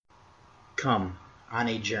Come on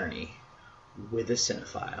a journey with a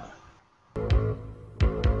cinephile.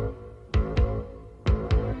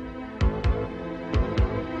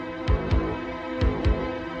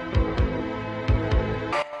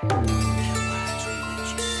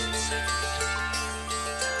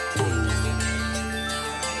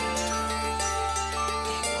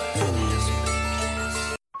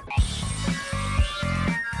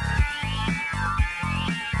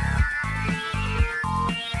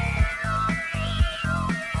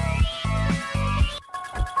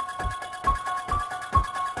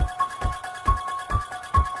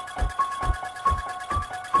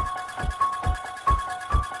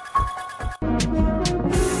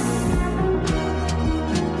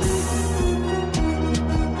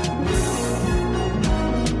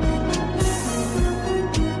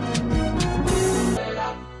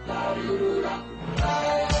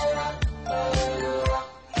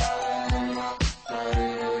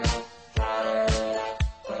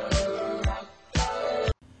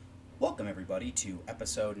 To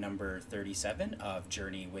episode number 37 of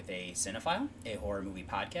Journey with a Cinephile, a horror movie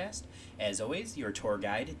podcast. As always, your tour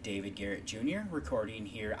guide, David Garrett Jr., recording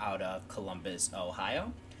here out of Columbus,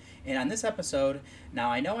 Ohio. And on this episode, now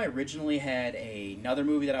I know I originally had another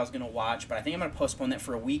movie that I was going to watch, but I think I'm going to postpone that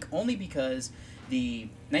for a week, only because the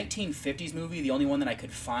 1950s movie, the only one that I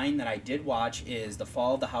could find that I did watch, is The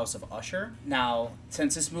Fall of the House of Usher. Now,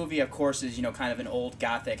 since this movie, of course, is, kind of an old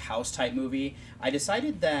gothic house-type movie, I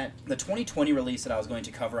decided that the 2020 release that I was going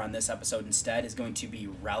to cover on this episode instead is going to be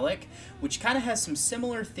Relic, which kind of has some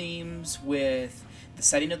similar themes with the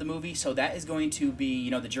setting of the movie. So that is going to be,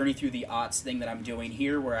 the journey through the aughts thing that I'm doing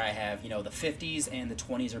here, where I have, the 50s and the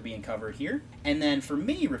 20s are being covered here. And then for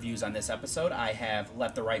mini reviews on this episode, I have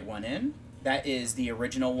Let the Right One In. That is the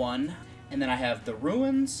original one. And then I have The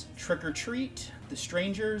Ruins, Trick or Treat, The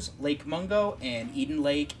Strangers, Lake Mungo, and Eden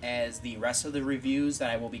Lake as the rest of the reviews that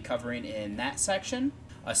I will be covering in that section.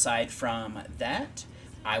 Aside from that,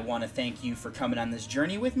 I want to thank you for coming on this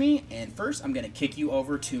journey with me. And first, I'm going to kick you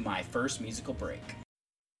over to my first musical break.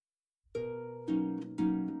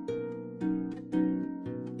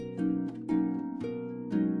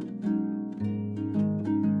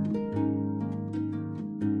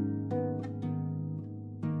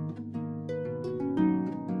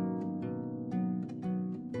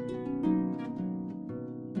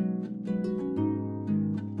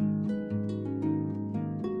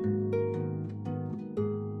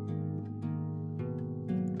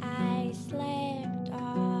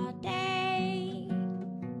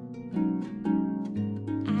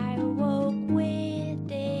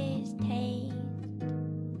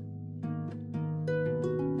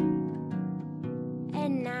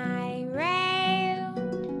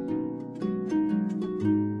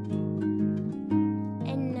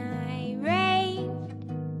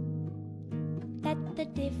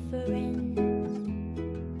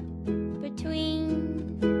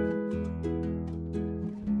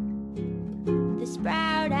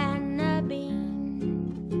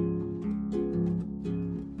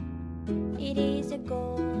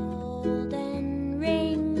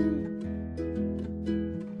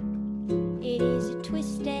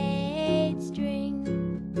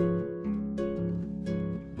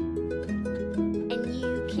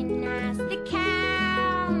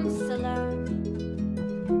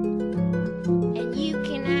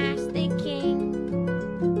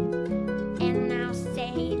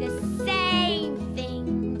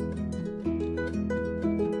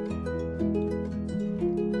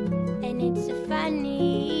 It's a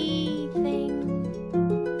funny thing.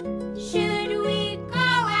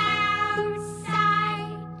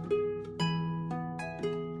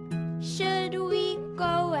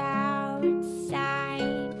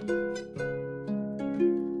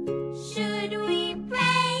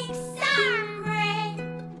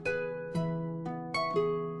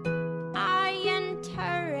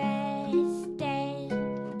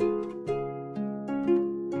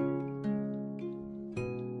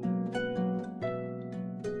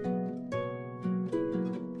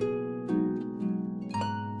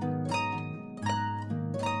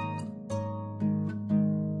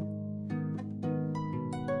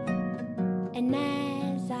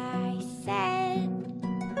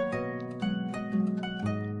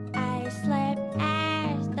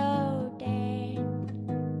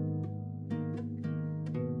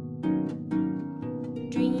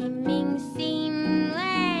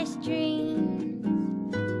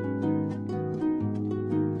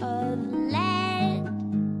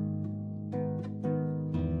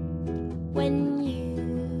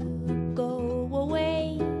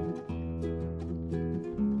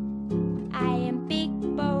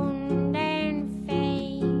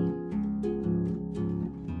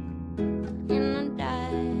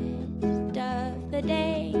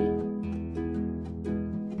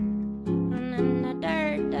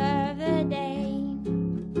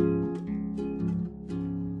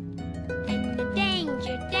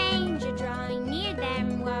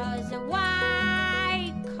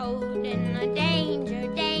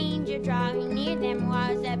 Danger, danger, drawing near them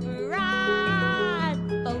was a broad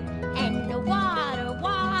boat, and the water,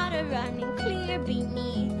 water running clear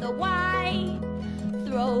beneath the white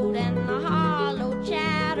throat, and the hollow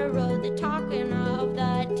chatter of the talking of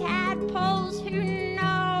the tadpoles who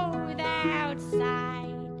know the outside.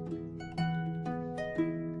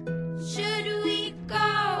 Should we go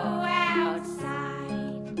outside?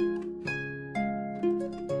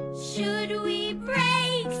 Should we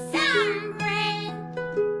break some bread?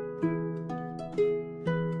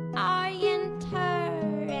 Are you interested?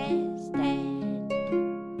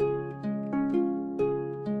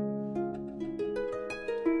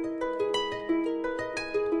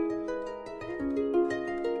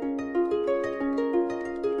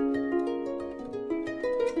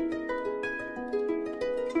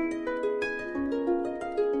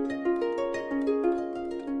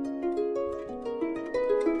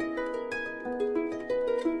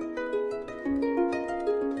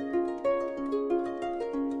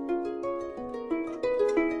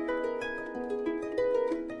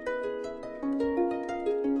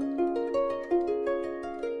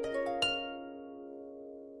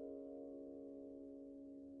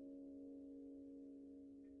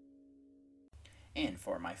 And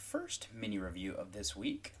for my first mini review of this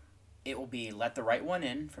week, it will be Let the Right One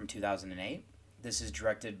In from 2008. This is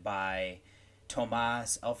directed by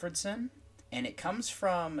Tomas Alfredson, and it comes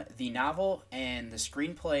from the novel and the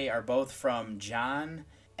screenplay are both from John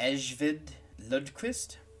Ajvide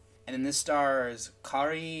Lundqvist. And then this stars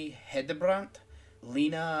Kari Hedebrandt,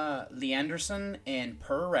 Lena Leandersson, and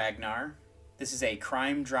Per Ragnar. This is a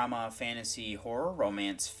crime, drama, fantasy, horror,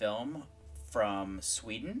 romance film from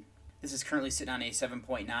Sweden. This is currently sitting on a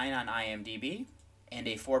 7.9 on IMDb and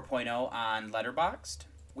a 4.0 on Letterboxd.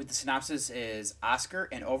 With the synopsis is Oscar,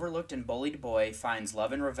 an overlooked and bullied boy, finds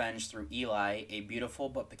love and revenge through Eli, a beautiful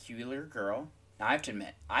but peculiar girl. Now I have to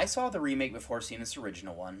admit, I saw the remake before seeing this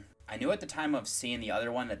original one. I knew at the time of seeing the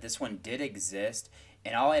other one that this one did exist,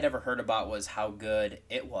 and all I'd ever heard about was how good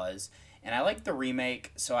it was. And I liked the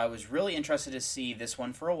remake, so I was really interested to see this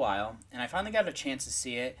one for a while, and I finally got a chance to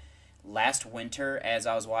see it last winter as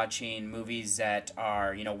I was watching movies that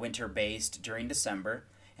are, winter based during December.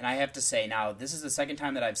 And I have to say now, this is the second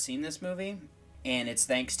time that I've seen this movie, and it's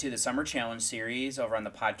thanks to the Summer Challenge series over on the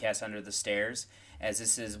podcast Under the Stairs, as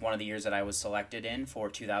this is one of the years that I was selected in for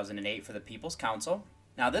 2008 for the People's Council.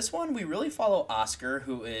 Now this one, we really follow Oscar,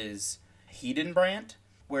 who is Hedenbrandt,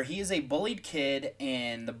 where he is a bullied kid,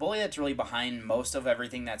 and the bully that's really behind most of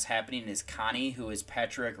everything that's happening is Connie, who is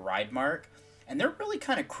Patrick Rydmark. And they're really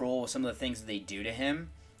kind of cruel with some of the things that they do to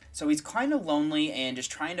him. So he's kind of lonely and just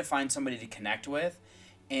trying to find somebody to connect with.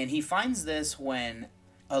 And he finds this when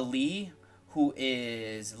Ali, who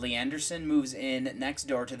is Lee Anderson, moves in next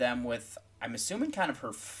door to them with, I'm assuming, kind of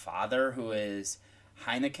her father, who is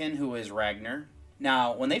Heineken, who is Ragnar.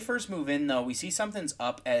 Now, when they first move in, though, we see something's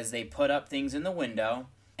up as they put up things in the window.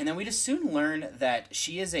 And then we just soon learn that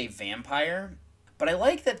she is a vampire. But I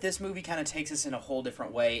like that this movie kind of takes us in a whole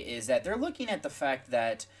different way, is that they're looking at the fact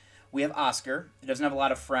that we have Oscar, who doesn't have a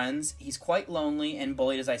lot of friends. He's quite lonely and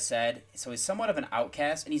bullied, as I said, so he's somewhat of an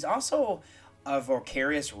outcast. And he's also a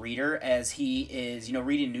voracious reader, as he is,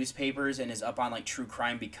 reading newspapers and is up on, true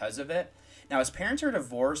crime because of it. Now, his parents are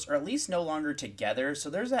divorced, or at least no longer together,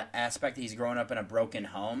 so there's that aspect that he's growing up in a broken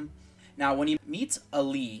home. Now, when he meets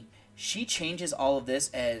Ali, she changes all of this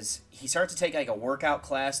as he starts to take a workout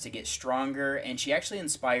class to get stronger, and she actually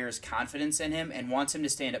inspires confidence in him and wants him to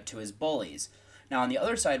stand up to his bullies. Now on the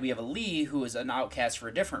other side, we have Ali, who is an outcast for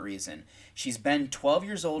a different reason. She's been 12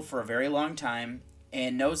 years old for a very long time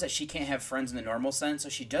and knows that she can't have friends in the normal sense, so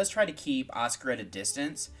she does try to keep Oscar at a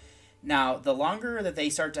distance. Now, the longer that they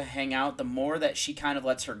start to hang out, the more that she kind of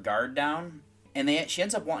lets her guard down, and she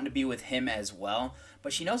ends up wanting to be with him as well,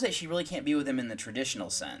 but she knows that she really can't be with him in the traditional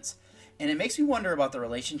sense. And it makes me wonder about the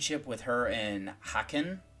relationship with her and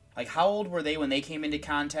Haken. How old were they when they came into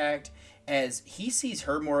contact? As he sees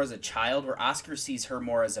her more as a child, where Oscar sees her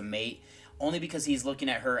more as a mate, only because he's looking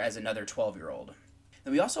at her as another 12-year-old.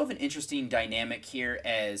 Then we also have an interesting dynamic here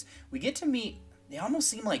as we get to meet, they almost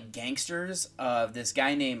seem like gangsters, of this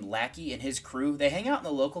guy named Lackey and his crew. They hang out in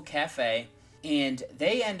the local cafe, and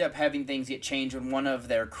they end up having things get changed when one of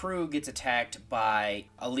their crew gets attacked by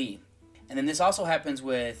Ali. And then this also happens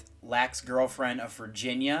with Lack's girlfriend of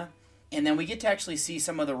Virginia. And then we get to actually see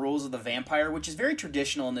some of the rules of the vampire, which is very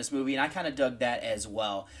traditional in this movie, and I kind of dug that as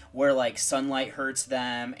well, where sunlight hurts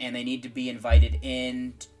them and they need to be invited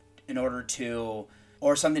in order to,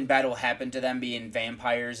 or something bad will happen to them being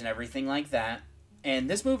vampires and everything like that. And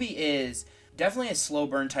this movie is Definitely a slow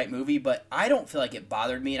burn type movie, but I don't feel like it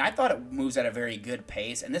bothered me, and I thought it moves at a very good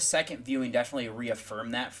pace, and this second viewing definitely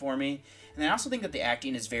reaffirmed that for me. And I also think that the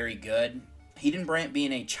acting is very good. Hayden Brandt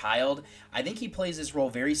being a child, I think he plays this role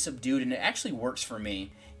very subdued, and it actually works for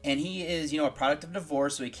me. And he is, a product of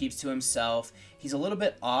divorce, so he keeps to himself. He's a little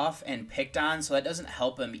bit off and picked on, so that doesn't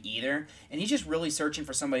help him either. And he's just really searching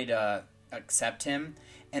for somebody to accept him.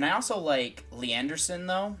 And I also like Lee Anderson,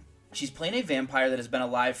 though. She's playing a vampire that has been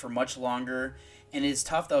alive for much longer, and it is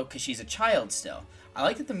tough, though, because she's a child still. I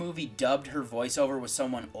like that the movie dubbed her voiceover with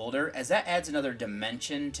someone older, as that adds another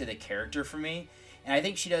dimension to the character for me. And I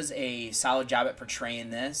think she does a solid job at portraying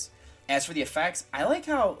this. As for the effects, I like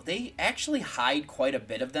how they actually hide quite a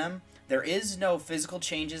bit of them. There is no physical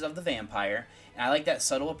changes of the vampire, and I like that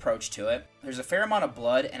subtle approach to it. There's a fair amount of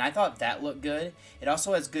blood, and I thought that looked good. It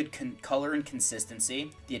also has good color and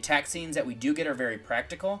consistency. The attack scenes that we do get are very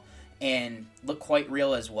practical and look quite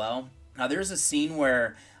real as well. Now, there's a scene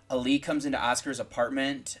where Ali comes into Oscar's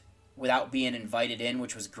apartment without being invited in,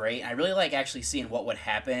 which was great. I really like actually seeing what would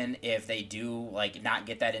happen if they do not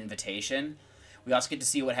get that invitation. We also get to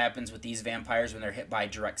see what happens with these vampires when they're hit by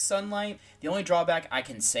direct sunlight. The only drawback I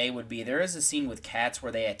can say would be there is a scene with cats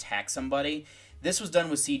where they attack somebody. This was done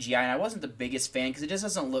with CGI, and I wasn't the biggest fan because it just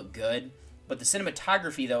doesn't look good. But the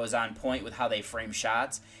cinematography, though, is on point with how they frame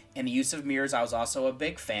shots, and the use of mirrors I was also a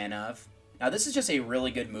big fan of. Now, this is just a really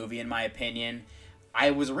good movie, in my opinion.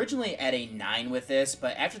 I was originally at a 9 with this,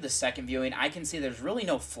 but after the second viewing, I can see there's really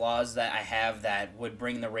no flaws that I have that would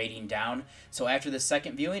bring the rating down. So after the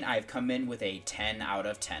second viewing, I've come in with a 10 out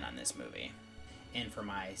of 10 on this movie. And for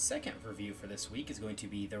my second review for this week is going to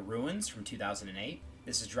be The Ruins from 2008.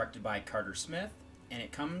 This is directed by Carter Smith, and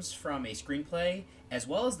it comes from a screenplay as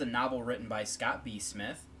well as the novel written by Scott B.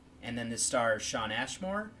 Smith. And then this stars Shawn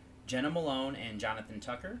Ashmore, Jenna Malone, and Jonathan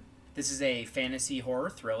Tucker. This is a fantasy horror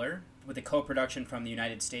thriller with a co-production from the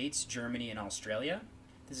United States, Germany, and Australia.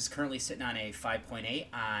 This is currently sitting on a 5.8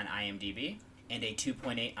 on IMDb and a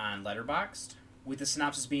 2.8 on Letterboxd, with the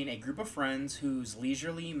synopsis being a group of friends whose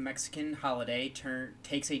leisurely Mexican holiday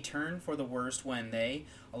takes a turn for the worst when they,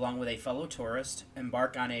 along with a fellow tourist,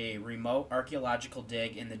 embark on a remote archaeological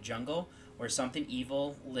dig in the jungle where something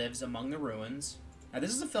evil lives among the ruins. Now,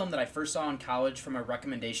 this is a film that I first saw in college from a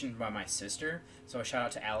recommendation by my sister, so a shout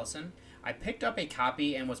out to Allison. I picked up a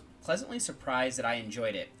copy and was pleasantly surprised that I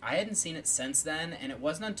enjoyed it. I hadn't seen it since then, and it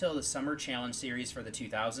wasn't until the Summer Challenge series for the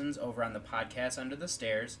 2000s over on the podcast Under the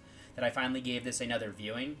Stairs that I finally gave this another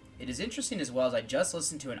viewing. It is interesting as well as I just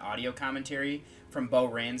listened to an audio commentary from Bo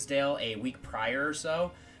Ransdale a week prior or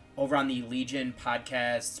so over on the Legion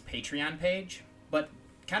Podcast's Patreon page. But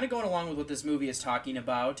kind of going along with what this movie is talking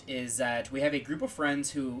about is that we have a group of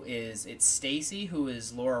friends it's Stacy, who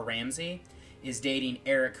is Laura Ramsey, is dating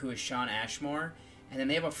Eric, who is Shawn Ashmore, and then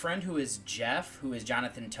they have a friend who is Jeff, who is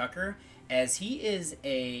Jonathan Tucker, as he's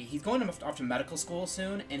going off to medical school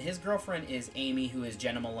soon, and his girlfriend is Amy, who is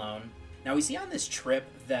Jenna Malone. Now we see on this trip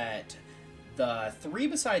that the three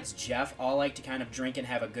besides Jeff all like to kind of drink and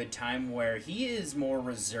have a good time, where he is more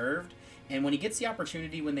reserved, and when he gets the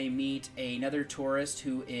opportunity when they meet another tourist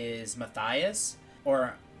who is Matthias,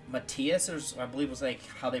 or Matthias, or I believe was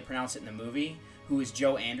how they pronounce it in the movie, who is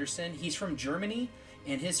Joe Anderson. He's from Germany,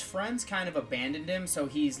 and his friends kind of abandoned him, so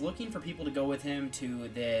he's looking for people to go with him to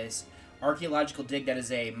this archaeological dig that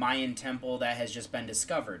is a Mayan temple that has just been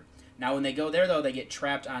discovered. Now, when they go there, though, they get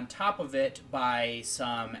trapped on top of it by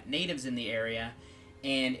some natives in the area,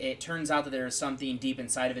 and it turns out that there is something deep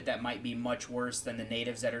inside of it that might be much worse than the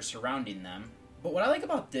natives that are surrounding them. But what I like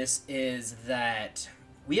about this is that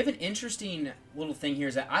we have an interesting little thing here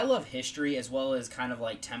is that I love history as well as kind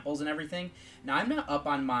of temples and everything. Now, I'm not up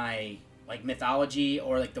on my mythology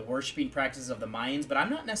or the worshiping practices of the Mayans, but I'm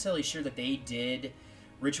not necessarily sure that they did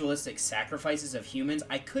ritualistic sacrifices of humans.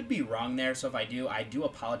 I could be wrong there, so if I do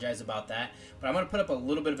apologize about that. But I'm going to put up a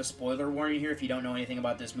little bit of a spoiler warning here if you don't know anything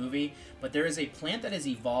about this movie. But there is a plant that has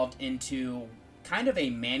evolved into kind of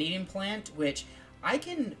a man-eating plant, which I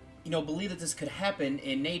can believe that this could happen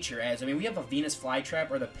in nature. We have a Venus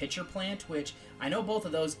flytrap or the pitcher plant, which I know both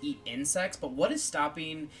of those eat insects, but what is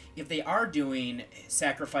stopping, if they are doing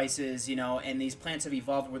sacrifices, and these plants have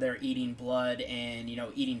evolved where they're eating blood and,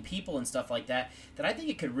 eating people and stuff like that, that I think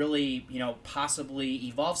it could really, possibly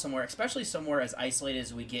evolve somewhere, especially somewhere as isolated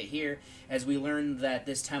as we get here, as we learn that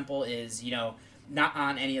this temple is, not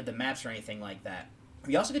on any of the maps or anything like that.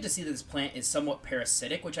 We also get to see that this plant is somewhat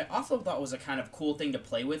parasitic, which I also thought was a kind of cool thing to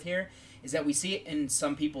play with here, is that we see it in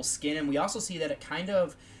some people's skin, and we also see that it kind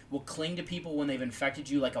of will cling to people when they've infected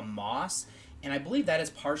you like a moss, And I believe that is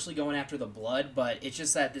partially going after the blood, but it's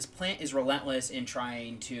just that this plant is relentless in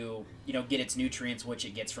trying to, get its nutrients, which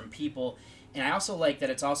it gets from people. And I also like that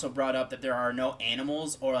it's also brought up that there are no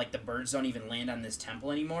animals, or like the birds don't even land on this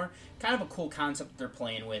temple anymore. Kind of a cool concept that they're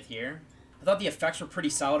playing with here. I thought the effects were pretty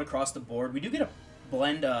solid across the board. We do get a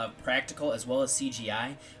blend of practical as well as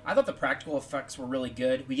CGI. I thought the practical effects were really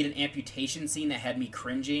good. We get an amputation scene that had me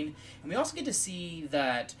cringing. And we also get to see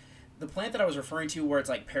that the plant that I was referring to, where it's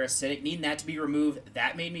like parasitic, needing that to be removed,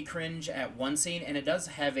 that made me cringe at one scene. And it does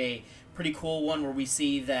have a pretty cool one where we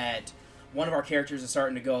see that one of our characters is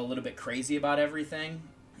starting to go a little bit crazy about everything.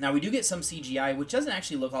 Now, we do get some CGI, which doesn't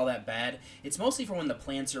actually look all that bad. It's mostly for when the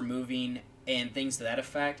plants are moving and things to that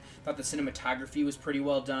effect. Thought the cinematography was pretty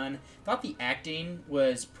well done. Thought the acting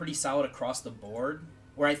was pretty solid across the board,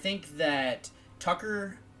 where I think that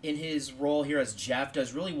Tucker, in his role here as Jeff,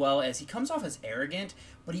 does really well, as he comes off as arrogant,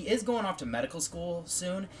 but he is going off to medical school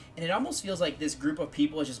soon, and it almost feels like this group of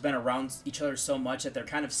people has just been around each other so much that they're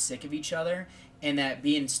kind of sick of each other, and that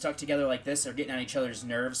being stuck together like this, they're getting on each other's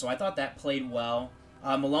nerves, so I thought that played well.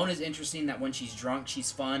 Malone is interesting that when she's drunk,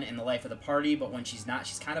 she's fun and the life of the party, but when she's not,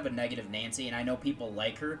 she's kind of a negative Nancy, and I know people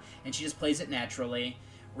like her, and she just plays it naturally.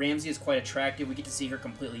 Ramsey is quite attractive. We get to see her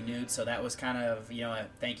completely nude, so that was kind of, a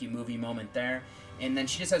thank you movie moment there. And then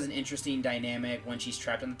she just has an interesting dynamic when she's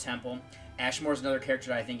trapped in the temple. Ashmore's another character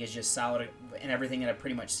that I think is just solid in everything that I've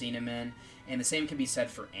pretty much seen him in. And the same can be said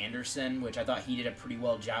for Anderson, which I thought he did a pretty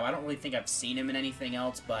well job. I don't really think I've seen him in anything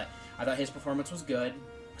else, but I thought his performance was good.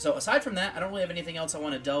 So aside from that, I don't really have anything else I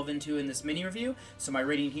want to delve into in this mini review, so my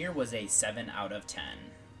rating here was a 7 out of 10.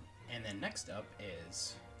 And then next up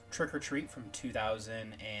is Trick or Treat from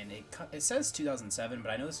 2000, and it says 2007, but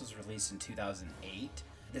I know this was released in 2008.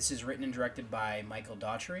 This is written and directed by Michael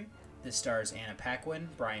Daughtry. This stars Anna Paquin,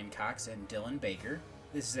 Brian Cox, and Dylan Baker.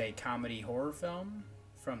 This is a comedy horror film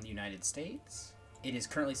from the United States. It is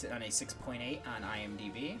currently sitting on a 6.8 on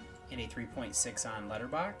IMDb and a 3.6 on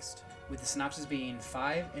Letterboxd, with the synopsis being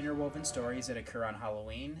 5 interwoven stories that occur on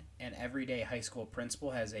Halloween. An everyday high school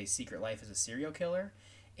principal has a secret life as a serial killer.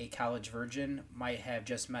 A college virgin might have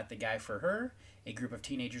just met the guy for her. A group of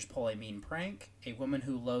teenagers pull a mean prank. A woman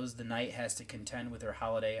who loathes the night has to contend with her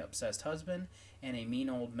holiday-obsessed husband. And a mean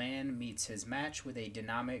old man meets his match with a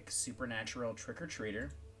dynamic, supernatural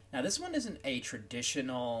trick-or-treater. Now, this one isn't a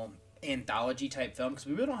traditional anthology-type film, because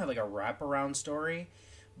we really don't have like a wraparound story.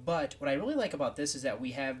 But what I really like about this is that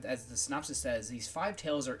we have, as the synopsis says, these 5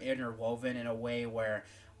 tales are interwoven in a way where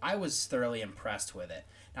I was thoroughly impressed with it.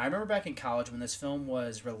 Now, I remember back in college when this film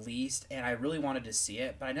was released, and I really wanted to see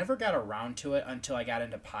it, but I never got around to it until I got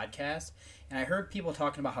into podcasts, and I heard people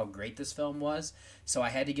talking about how great this film was, so I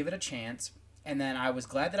had to give it a chance, and then I was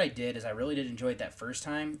glad that I did, as I really did enjoy it that first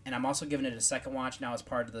time, and I'm also giving it a second watch now as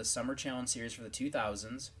part of the Summer Challenge series for the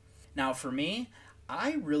 2000s. Now, for me,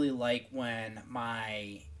 I really like when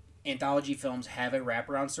my anthology films have a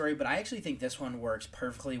wraparound story, but I actually think this one works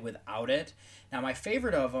perfectly without it. Now, my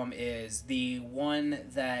favorite of them is the one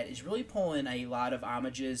that is really pulling a lot of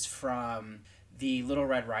homages from the Little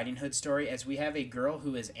Red Riding Hood story, as we have a girl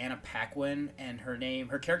who is Anna Paquin, and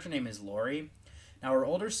her character name is Lori. Now, her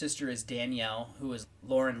older sister is Danielle, who is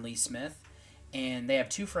Lauren Lee Smith, and they have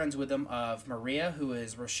 2 friends with them of Maria, who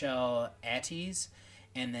is Rochelle Atties,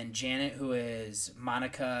 and then Janet, who is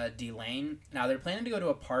Monica Delane. Now, they're planning to go to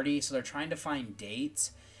a party, so they're trying to find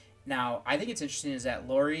dates. Now, I think it's interesting is that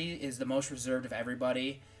Lori is the most reserved of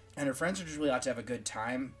everybody, and her friends are just really out to have a good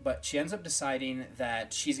time, but she ends up deciding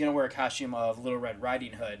that she's going to wear a costume of Little Red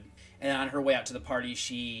Riding Hood, and on her way out to the party,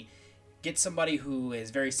 she gets somebody who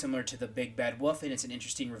is very similar to the Big Bad Wolf, and it's an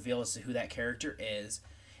interesting reveal as to who that character is.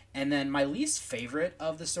 And then my least favorite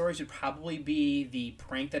of the stories would probably be the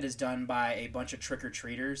prank that is done by a bunch of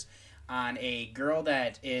trick-or-treaters on a girl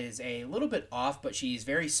that is a little bit off, but she's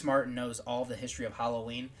very smart and knows all of the history of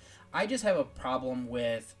Halloween. I just have a problem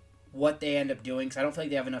with what they end up doing, because I don't feel like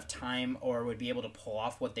they have enough time or would be able to pull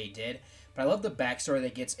off what they did. But I love the backstory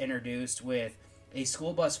that gets introduced with a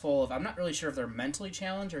school bus full of, I'm not really sure if they're mentally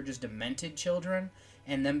challenged or just demented children,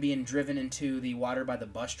 and them being driven into the water by the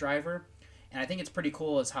bus driver. And I think it's pretty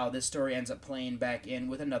cool as how this story ends up playing back in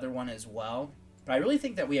with another one as well. But I really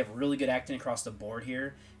think that we have really good acting across the board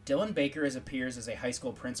here. Dylan Baker appears as a high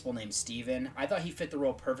school principal named Steven. I thought he fit the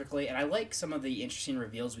role perfectly, and I like some of the interesting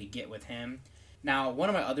reveals we get with him. Now, one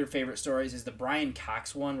of my other favorite stories is the Brian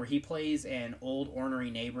Cox one, where he plays an old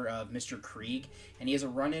ornery neighbor of Mr. Krieg, and he has a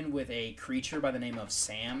run-in with a creature by the name of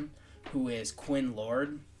Sam, who is Quinn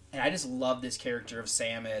Lord. And I just love this character of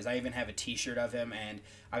Sam. As I even have a t-shirt of him, and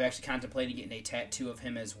I've actually contemplated getting a tattoo of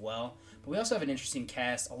him as well. But we also have an interesting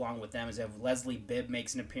cast along with them, as if Leslie Bibb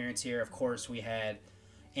makes an appearance here. Of course, we had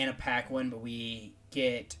Anna Paquin, but we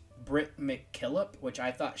get Britt McKillop, which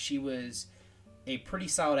I thought she was a pretty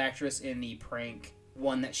solid actress in the prank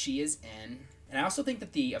one that she is in. And I also think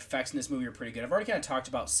that the effects in this movie are pretty good. I've already kind of talked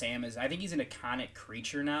about Sam. I think he's an iconic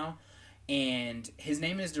creature now. And his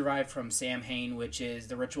name is derived from Samhain, which is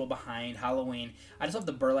the ritual behind Halloween. I just love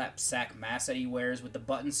the burlap sack mask that he wears with the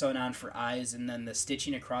buttons sewn on for eyes and then the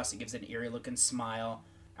stitching across it gives it an eerie-looking smile.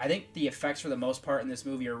 I think the effects for the most part in this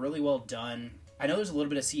movie are really well done. I know there's a little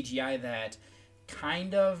bit of CGI that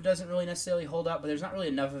kind of doesn't really necessarily hold up, but there's not really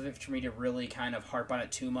enough of it for me to really kind of harp on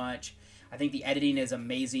it too much. I think the editing is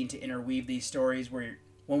amazing to interweave these stories where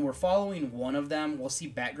when we're following one of them, we'll see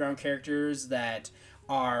background characters that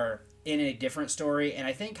are in a different story, and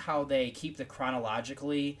I think how they keep the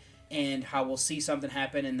chronologically and how we'll see something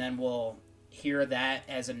happen and then we'll hear that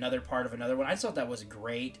as another part of another one. I just thought that was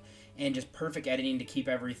great and just perfect editing to keep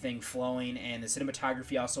everything flowing, and the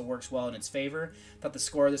cinematography also works well in its favor. I thought the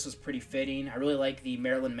score of this was pretty fitting. I really like the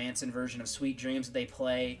Marilyn Manson version of Sweet Dreams that they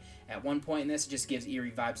play at one point in this. It just gives eerie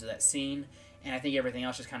vibes to that scene, and I think everything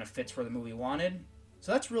else just kind of fits where the movie wanted.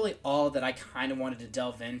 So that's really all that I kind of wanted to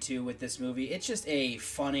delve into with this movie. It's just a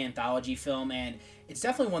fun anthology film, and it's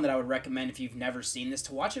definitely one that I would recommend if you've never seen this,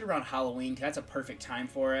 to watch it around Halloween, because that's a perfect time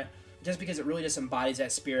for it, just because it really just embodies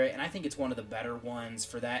that spirit, and I think it's one of the better ones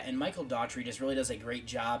for that. And Michael Daughtry just really does a great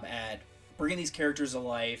job at bringing these characters to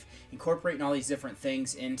life, incorporating all these different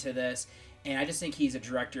things into this, and I just think he's a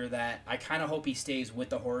director that I kind of hope he stays with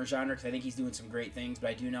the horror genre, because I think he's doing some great things.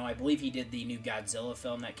 But I believe he did the new Godzilla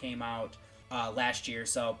film that came out last year,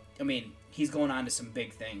 so I mean, he's going on to some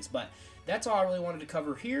big things. But that's all I really wanted to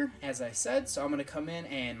cover here, as I said. So I'm going to come in,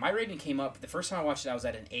 and my rating came up. The first time I watched it, I was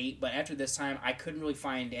at an 8, but after this time, I couldn't really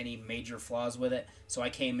find any major flaws with it, so I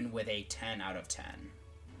came in with a 10 out of 10.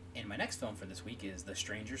 And my next film for this week is The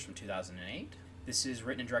Strangers from 2008. This is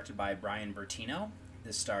written and directed by Brian Bertino.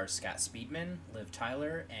 This stars Scott Speedman, Liv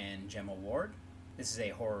Tyler, and Gemma Ward. This is a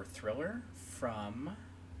horror thriller from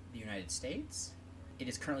the United States. It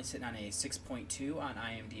is currently sitting on a 6.2 on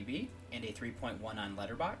IMDb and a 3.1 on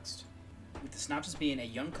Letterboxd. With the synopsis being a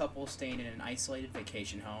young couple staying in an isolated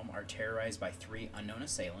vacation home are terrorized by 3 unknown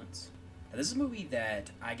assailants. Now, this is a movie that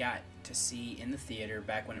I got to see in the theater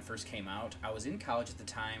back when it first came out. I was in college at the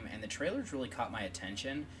time, and the trailers really caught my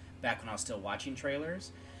attention back when I was still watching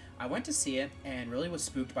trailers. I went to see it and really was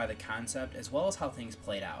spooked by the concept as well as how things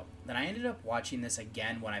played out. Then I ended up watching this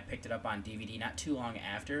again when I picked it up on DVD not too long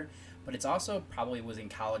after, but it's also probably was in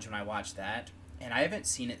college when I watched that, and I haven't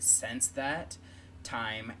seen it since that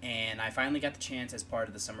time, and I finally got the chance as part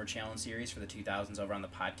of the Summer Challenge series for the 2000s over on the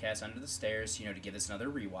podcast Under the Stairs, to give this another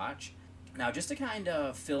rewatch. Now, just to kind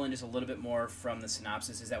of fill in just a little bit more from the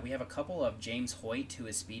synopsis, is that we have a couple of James Hoyt, who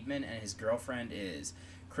is Speedman, and his girlfriend is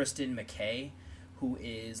Kristen McKay, who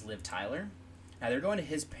is Liv Tyler. Now, they're going to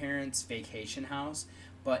his parents' vacation house,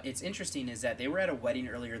 but it's interesting is that they were at a wedding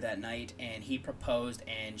earlier that night, and he proposed,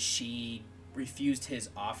 and she refused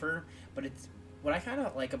his offer. But what I kind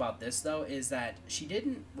of like about this, though, is that she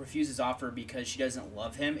didn't refuse his offer because she doesn't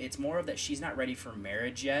love him. It's more of that she's not ready for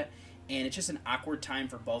marriage yet, and it's just an awkward time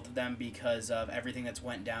for both of them because of everything that's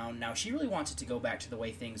went down. Now, she really wants it to go back to the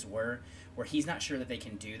way things were, where he's not sure that they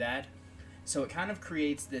can do that. So it kind of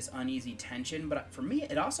creates this uneasy tension, but for me,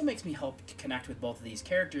 it also makes me help to connect with both of these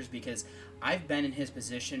characters, because I've been in his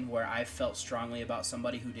position where I've felt strongly about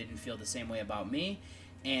somebody who didn't feel the same way about me,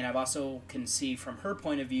 and I've also can see from her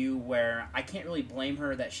point of view where I can't really blame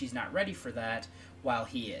her that she's not ready for that while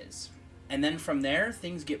he is. And then from there,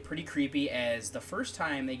 things get pretty creepy, as the first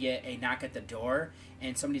time they get a knock at the door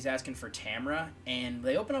and somebody's asking for Tamra, and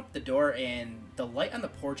they open up the door and the light on the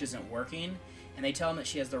porch isn't working, and they tell them that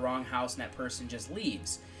she has the wrong house, and that person just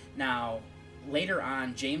leaves. Now, later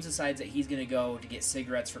on, James decides that he's going to go to get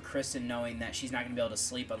cigarettes for Kristen, knowing that she's not going to be able to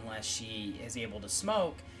sleep unless she is able to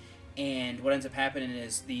smoke. And what ends up happening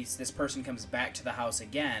is this person comes back to the house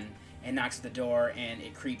again and knocks at the door, and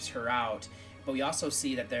it creeps her out. But we also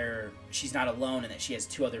see that she's not alone, and that she has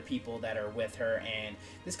 2 other people that are with her. And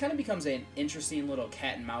this kind of becomes an interesting little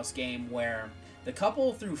cat and mouse game where the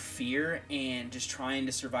couple, through fear and just trying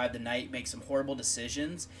to survive the night, make some horrible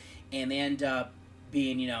decisions, and they end up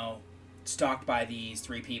being, stalked by these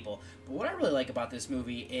 3 people. But what I really like about this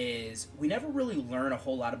movie is we never really learn a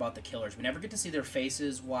whole lot about the killers. We never get to see their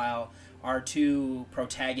faces, while our 2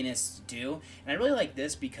 protagonists do. And I really like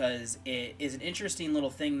this because it is an interesting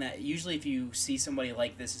little thing that usually if you see somebody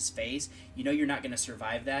like this's face, you're not going to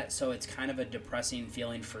survive that. So it's kind of a depressing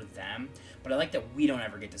feeling for them. But I like that we don't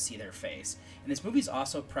ever get to see their face. And this movie's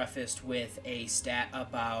also prefaced with a stat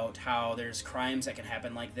about how there's crimes that can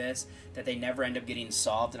happen like this that they never end up getting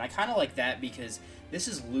solved. And I kind of like that because this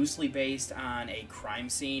is loosely based based on a crime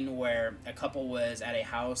scene where a couple was at a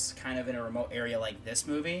house kind of in a remote area like this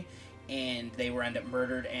movie, and they were ended up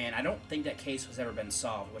murdered, and I don't think that case has ever been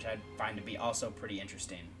solved, which I find to be also pretty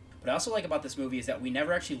interesting. What I also like about this movie is that we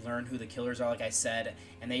never actually learn who the killers are, like I said,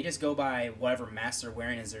 and they just go by whatever mask they're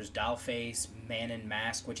wearing. As there's Dollface, Man in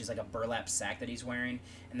Mask, which is like a burlap sack that he's wearing,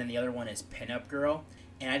 and then the other one is Pinup Girl.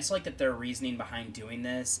 And I just like that their reasoning behind doing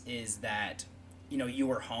this is that, you know, you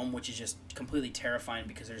were home, which is just completely terrifying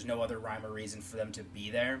because there's no other rhyme or reason for them to be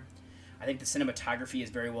there. I think the cinematography is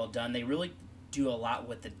very well done. They really do a lot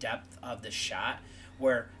with the depth of the shot,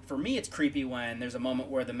 where for me it's creepy when there's a moment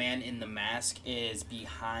where the man in the mask is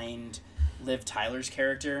behind Liv Tyler's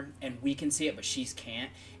character and we can see it but she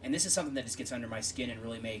can't, and this is something that just gets under my skin and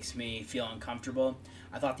really makes me feel uncomfortable.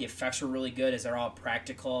 I thought the effects were really good as they're all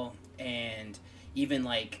practical, and even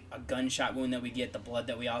like a gunshot wound that we get, the blood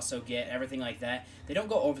that we also get, everything like that, they don't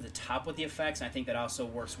go over the top with the effects, and I think that also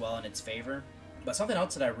works well in its favor. But something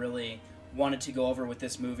else that I really wanted to go over with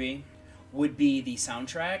this movie would be the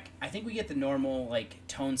soundtrack. I think we get the normal like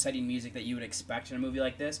tone setting music that you would expect in a movie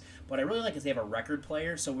like this, but what I really like is they have a record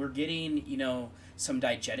player, so we're getting, you know, some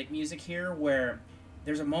diegetic music here where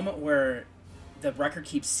there's a moment where the record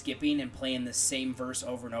keeps skipping and playing the same verse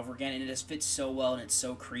over and over again, and it just fits so well and it's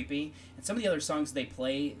so creepy. And some of the other songs they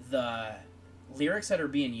play, the lyrics that are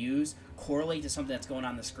being used correlate to something that's going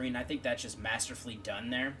on the screen. I think that's just masterfully done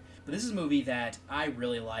there. But this is a movie that I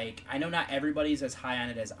really like. I know not everybody's as high on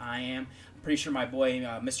it as I am. I'm pretty sure my boy,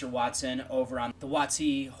 Mr. Watson, over on the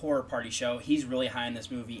Watsy Horror Party Show, he's really high on this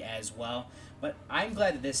movie as well. But I'm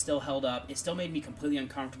glad that this still held up. It still made me completely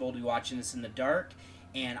uncomfortable to be watching this in the dark,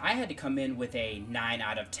 and I had to come in with a 9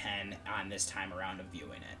 out of 10 on this time around of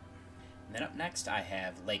viewing it. And then up next, I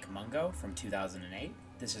have Lake Mungo from 2008.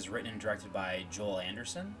 This is written and directed by Joel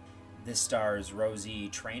Anderson. This stars Rosie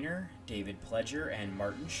Traynor, David Pledger, and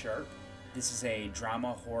Martin Sharp. This is a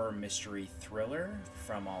drama, horror, mystery thriller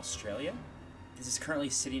from Australia. This is currently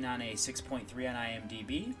sitting on a 6.3 on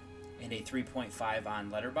IMDb and a 3.5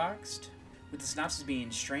 on Letterboxd, with the synopsis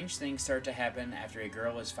being strange things start to happen after a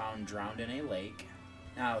girl is found drowned in a lake.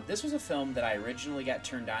 Now, this was a film that I originally got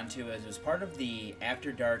turned on to as it was part of the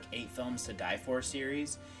After Dark 8 Films to Die For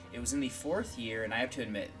series. It was in the 4th year, and I have to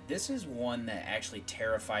admit, this is one that actually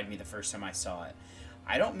terrified me the first time I saw it.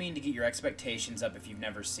 I don't mean to get your expectations up if you've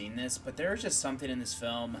never seen this, but there's just something in this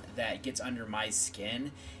film that gets under my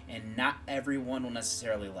skin, and not everyone will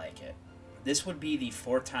necessarily like it. This would be the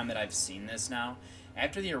 4th time that I've seen this now.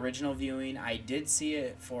 After the original viewing, I did see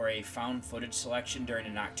it for a found footage selection during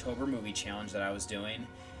an October movie challenge that I was doing,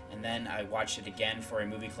 and then I watched it again for a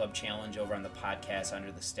movie club challenge over on the podcast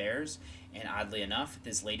Under the Stairs, and oddly enough,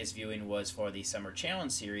 this latest viewing was for the Summer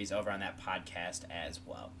Challenge series over on that podcast as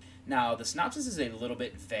well. Now, the synopsis is a little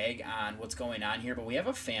bit vague on what's going on here, but we have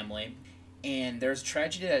a family, and there's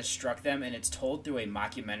tragedy that has struck them, and it's told through a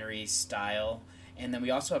mockumentary style. And then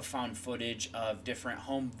we also have found footage of different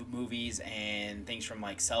home movies and things from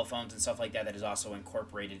like cell phones and stuff like that that is also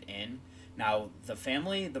incorporated in. Now, the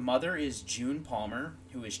family, the mother is June Palmer,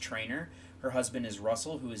 who is Traynor. Her husband is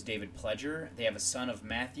Russell, who is David Pledger. They have a son of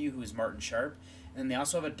Matthew, who is Martin Sharp. And they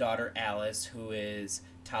also have a daughter, Alice, who is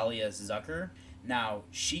Talia Zucker. Now,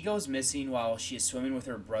 she goes missing while she is swimming with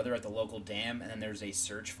her brother at the local dam, and then there's a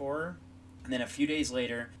search for her. And then a few days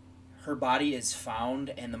later, her body is found,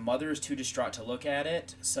 and the mother is too distraught to look at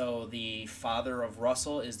it, so the father of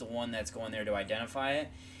Russell is the one that's going there to identify it,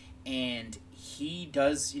 and he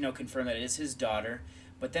does, confirm that it is his daughter,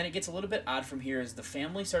 but then it gets a little bit odd from here as the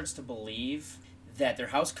family starts to believe that their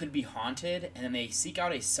house could be haunted, and then they seek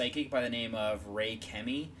out a psychic by the name of Ray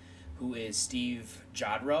Kemi, who is Steve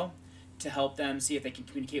Jodrell, to help them see if they can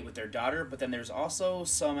communicate with their daughter, but then there's also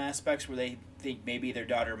some aspects where they think maybe their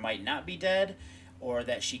daughter might not be dead, or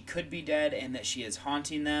that she could be dead and that she is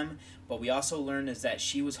haunting them. But we also learned is that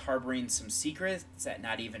she was harboring some secrets that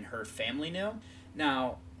not even her family knew.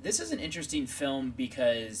 Now, this is an interesting film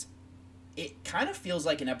because it kind of feels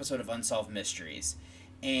like an episode of Unsolved Mysteries.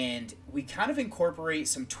 And we kind of incorporate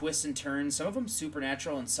some twists and turns, some of them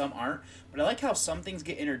supernatural and some aren't. But I like how some things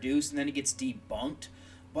get introduced and then it gets debunked.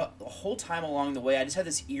 But the whole time along the way, I just had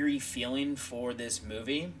this eerie feeling for this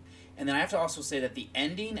movie. And then I have to also say that the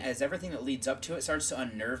ending, as everything that leads up to it, starts to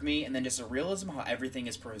unnerve me, and then just the realism how everything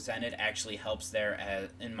is presented actually helps there,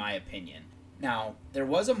 in my opinion. Now, there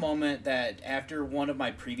was a moment that after one of my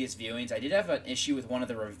previous viewings, I did have an issue with one of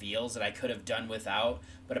the reveals that I could have done without,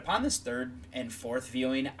 but upon this 3rd and 4th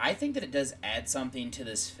viewing, I think that it does add something to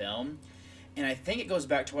this film, and I think it goes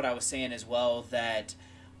back to what I was saying as well, that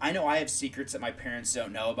I know I have secrets that my parents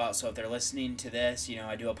don't know about, so if they're listening to this,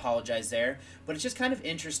 I do apologize there. But it's just kind of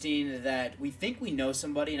interesting that we think we know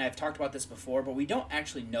somebody, and I've talked about this before, but we don't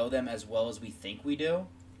actually know them as well as we think we do.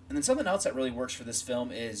 And then something else that really works for this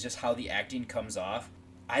film is just how the acting comes off.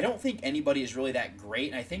 I don't think anybody is really that great,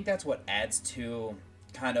 and I think that's what adds to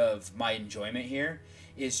kind of my enjoyment here.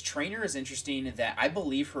 Is Trainer is interesting that I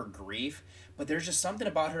believe her grief, but there's just something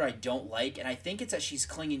about her I don't like, and I think it's that she's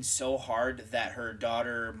clinging so hard that her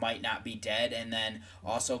daughter might not be dead, and then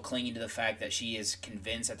also clinging to the fact that she is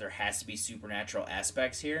convinced that there has to be supernatural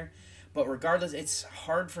aspects here. But regardless, it's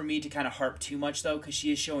hard for me to kind of harp too much, though, because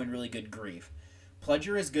she is showing really good grief.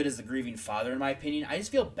 Pledger is good as the grieving father, in my opinion. I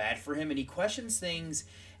just feel bad for him, and he questions things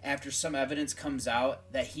after some evidence comes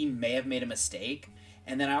out that he may have made a mistake.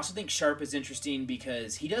 And then I also think Sharp is interesting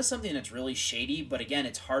because he does something that's really shady, but again,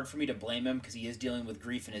 it's hard for me to blame him because he is dealing with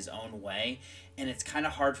grief in his own way, and it's kind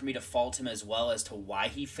of hard for me to fault him as well as to why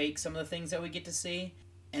he fakes some of the things that we get to see.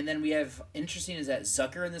 And then we have, interesting is that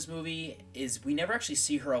Zucker in this movie is, we never actually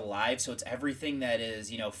see her alive, so it's everything that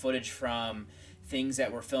is, footage from things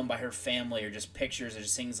that were filmed by her family or just pictures or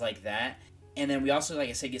just things like that. And then we also, like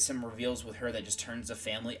I said, get some reveals with her that just turns the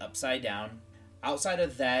family upside down. Outside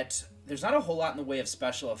of that, there's not a whole lot in the way of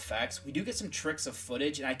special effects. We do get some tricks of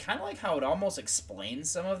footage, and I kind of like how it almost explains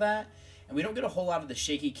some of that. And we don't get a whole lot of the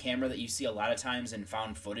shaky camera that you see a lot of times in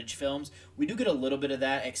found footage films. We do get a little bit of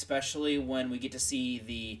that, especially when we get to see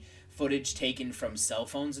the footage taken from cell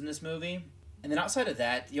phones in this movie. And then outside of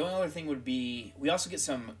that, the only other thing would be we also get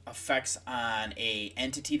some effects on a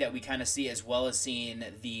entity that we kind of see, as well as seeing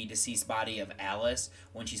the deceased body of Alice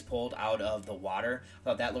when she's pulled out of the water. I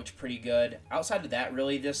thought that looked pretty good. Outside of that,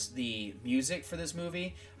 really, just the music for this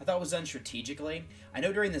movie, I thought was done strategically. I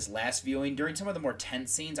know during this last viewing, during some of the more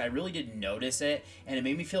tense scenes, I really did notice it, and it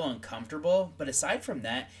made me feel uncomfortable. But aside from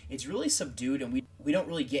that, it's really subdued, and we don't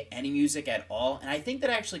really get any music at all. And I think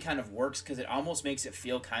that actually kind of works because it almost makes it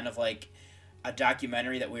feel kind of like a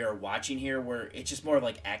documentary that we are watching here, where it's just more of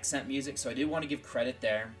like accent music, so I did want to give credit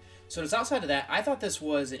there. So just outside of that, I thought this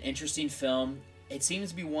was an interesting film. It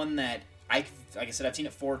seems to be one that like I said, I've seen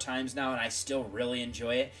it 4 times now, and I still really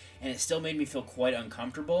enjoy it, and it still made me feel quite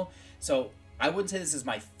uncomfortable. So I wouldn't say this is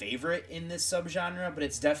my favorite in this subgenre, but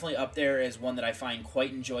it's definitely up there as one that I find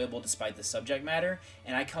quite enjoyable despite the subject matter,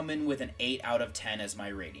 and I come in with an 8 out of 10 as my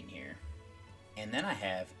rating here. And then I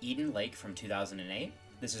have Eden Lake from 2008.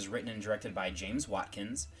 This is written and directed by James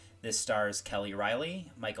Watkins. This stars Kelly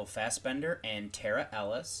Riley, Michael Fassbender, and Tara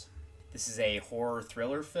Ellis. This is a horror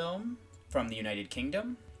thriller film from the United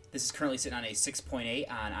Kingdom. This is currently sitting on a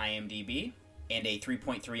 6.8 on IMDb and a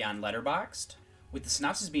 3.3 on Letterboxd. With the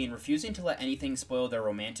synopsis being, refusing to let anything spoil their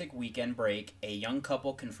romantic weekend break, a young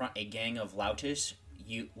couple confront a gang of loutish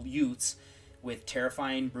youths with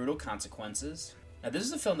terrifying, brutal consequences. Now, this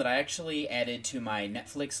is a film that I actually added to my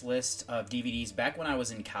Netflix list of DVDs back when I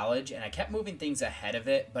was in college, and I kept moving things ahead of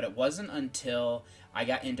it, but it wasn't until I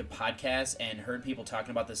got into podcasts and heard people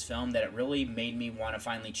talking about this film that it really made me want to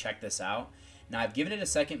finally check this out. Now, I've given it a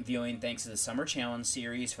second viewing thanks to the Summer Challenge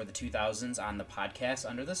series for the 2000s on the podcast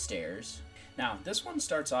Under the Stairs. Now, this one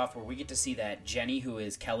starts off where we get to see that Jenny, who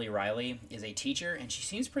is Kelly Riley, is a teacher, and she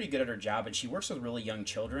seems pretty good at her job, and she works with really young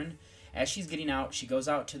children. As she's getting out, she goes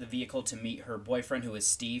out to the vehicle to meet her boyfriend, who is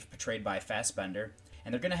Steve, portrayed by Fassbender,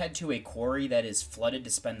 and they're going to head to a quarry that is flooded to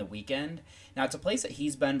spend the weekend. Now, it's a place that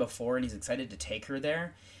he's been before, and he's excited to take her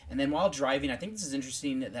there. And then while driving, I think this is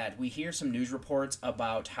interesting that we hear some news reports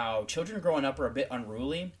about how children growing up are a bit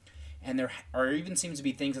unruly, and there are even seems to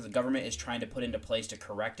be things that the government is trying to put into place to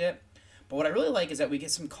correct it. But what I really like is that we get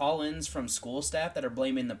some call-ins from school staff that are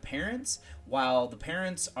blaming the parents, while the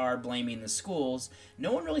parents are blaming the schools.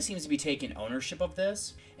 No one really seems to be taking ownership of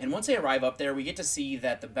this. And once they arrive up there, we get to see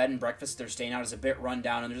that the bed and breakfast they're staying out is a bit run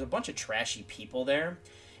down, and there's a bunch of trashy people there.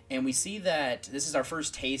 And we see that this is our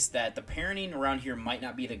first taste that the parenting around here might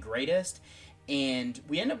not be the greatest. And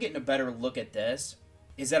we end up getting a better look at this,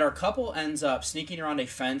 is that our couple ends up sneaking around a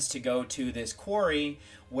fence to go to this quarry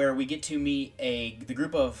where we get to meet the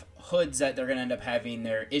group of hoods that they're going to end up having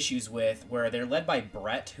their issues with, where they're led by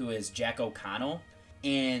Brett, who is Jack O'Connell,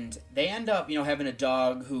 and they end up, having a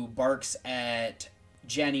dog who barks at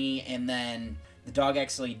Jenny, and then the dog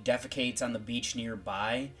actually defecates on the beach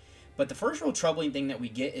nearby. But the first real troubling thing that we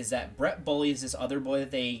get is that Brett bullies this other boy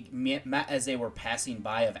that they met as they were passing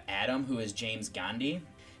by, of Adam, who is James Gandhi.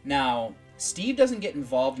 Now, Steve doesn't get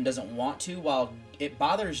involved and doesn't want to, while it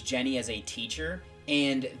bothers Jenny as a teacher.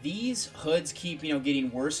 And these hoods keep,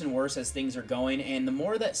 getting worse and worse as things are going. And the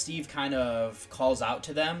more that Steve kind of calls out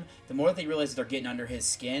to them, the more that they realize that they're getting under his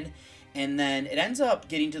skin. And then it ends up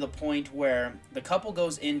getting to the point where the couple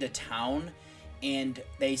goes into town and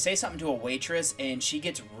they say something to a waitress, and she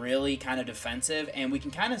gets really kind of defensive, and we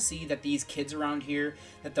can kind of see that these kids around here,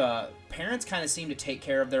 that the parents kind of seem to take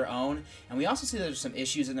care of their own, and we also see there's some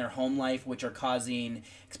issues in their home life which are causing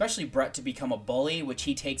especially Brett to become a bully, which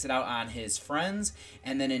he takes it out on his friends,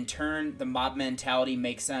 and then in turn the mob mentality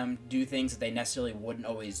makes them do things that they necessarily wouldn't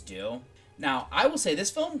always do. Now, I will say this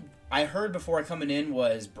film, I heard before coming in,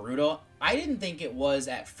 was brutal. I didn't think it was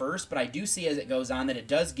at first, but I do see as it goes on that it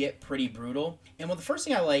does get pretty brutal. And well, the first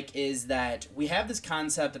thing I like is that we have this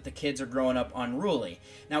concept that the kids are growing up unruly.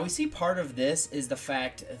 Now, we see part of this is the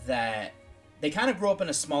fact that they kind of grow up in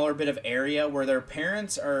a smaller bit of area where their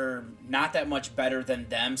parents are not that much better than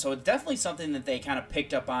them. So it's definitely something that they kind of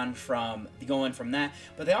picked up on from going from that.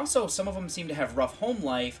 But they also, some of them seem to have rough home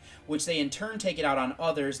life, which they in turn take it out on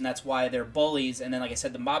others, and that's why they're bullies. And then, like I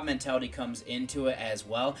said, the mob mentality comes into it as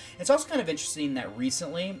well. It's also kind of interesting that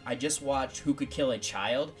recently I just watched Who Could Kill a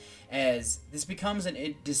Child, as this becomes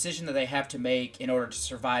a decision that they have to make in order to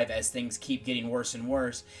survive as things keep getting worse and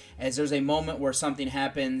worse. As there's a moment where something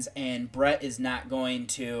happens and Brett is not going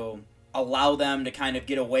to allow them to kind of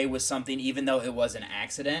get away with something even though it was an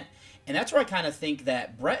accident. And that's where I kind of think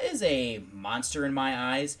that Brett is a monster in my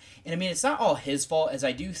eyes. And I mean, it's not all his fault, as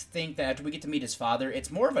I do think that after we get to meet his father, it's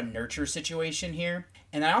more of a nurture situation here.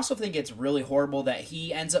 And I also think it's really horrible that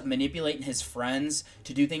he ends up manipulating his friends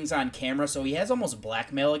to do things on camera, so he has almost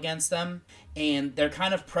blackmail against them. And they're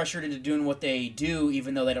kind of pressured into doing what they do,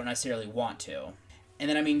 even though they don't necessarily want to. And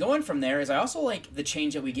then, I mean, going from there is I also like the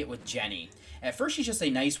change that we get with Jenny. At first, she's just a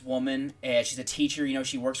nice woman. She's a teacher, you know,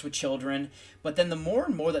 she works with children. But then the more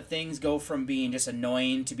and more that things go from being just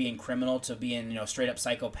annoying to being criminal to being, you know, straight up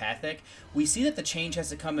psychopathic, we see that the change has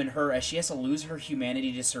to come in her as she has to lose her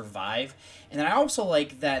humanity to survive. And then I also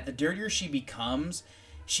like that the dirtier she becomes,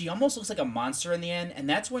 she almost looks like a monster in the end, and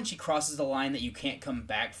that's when she crosses the line that you can't come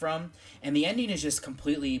back from. And the ending is just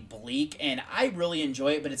completely bleak, and I really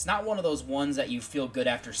enjoy it, but it's not one of those ones that you feel good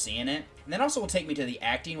after seeing it. And that also will take me to the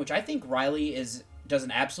acting, which I think Riley does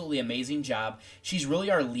an absolutely amazing job. She's really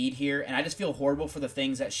our lead here, and I just feel horrible for the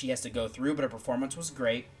things that she has to go through, but her performance was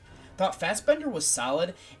great. Thought Fassbender was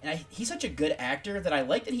solid, and he's such a good actor that I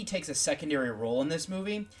like that he takes a secondary role in this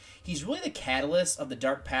movie. He's really the catalyst of the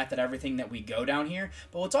dark path that everything that we go down here.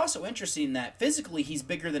 But what's also interesting that physically he's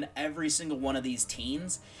bigger than every single one of these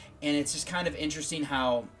teens, and it's just kind of interesting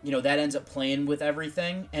how, you know, that ends up playing with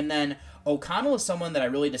everything. And then O'Connell is someone that I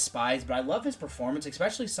really despise, but I love his performance,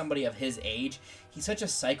 especially somebody of his age. He's such a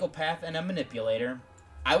psychopath and a manipulator.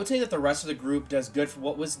 I would say that the rest of the group does good for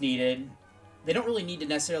what was needed. They don't really need to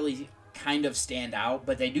necessarily kind of stand out,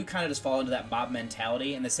 but they do kind of just fall into that mob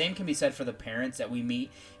mentality, and the same can be said for the parents that we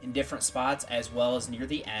meet in different spots as well as near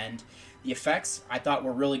the end. The effects I thought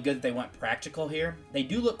were really good that they went practical here. They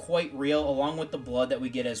do look quite real, along with the blood that we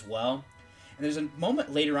get as well. And there's a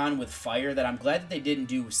moment later on with fire that I'm glad that they didn't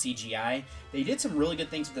do CGI. They did some really good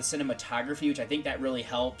things with the cinematography, which I think that really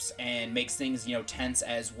helps and makes things, you know, tense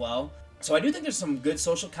as well. So I do think there's some good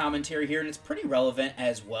social commentary here, and it's pretty relevant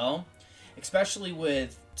as well, especially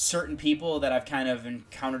with certain people that I've kind of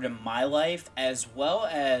encountered in my life, as well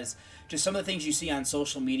as just some of the things you see on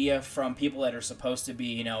social media from people that are supposed to be,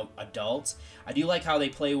 you know, adults. I do like how they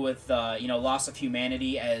play with, you know, loss of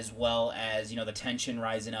humanity as well as, you know, the tension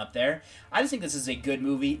rising up there. I just think this is a good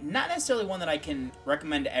movie. Not necessarily one that I can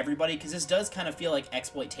recommend to everybody, because this does kind of feel like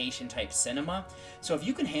exploitation type cinema. So if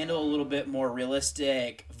you can handle a little bit more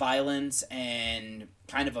realistic violence and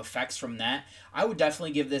kind of effects from that, I would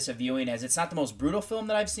definitely give this a viewing, as it's not the most brutal film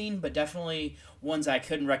that I've seen, but definitely ones I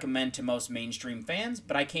couldn't recommend to most mainstream fans.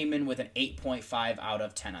 But I came in with an 8.5 out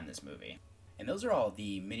of 10 on this movie. And those are all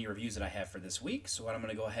the mini reviews that I have for this week. So what I'm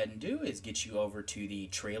going to go ahead and do is get you over to the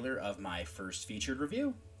trailer of my first featured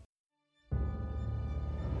review.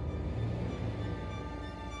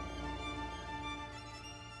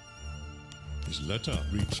 His letter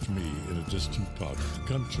reached me in a distant part of the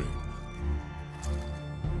country.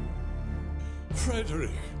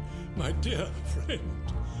 Frederick, my dear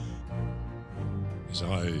friend. His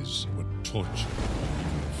eyes were tortured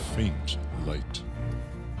by a faint light.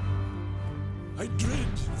 I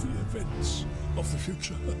dread the events of the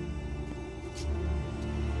future.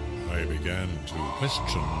 I began to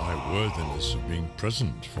question my worthiness of being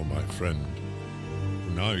present for my friend,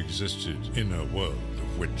 who now existed in a world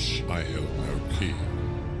of which I held no key.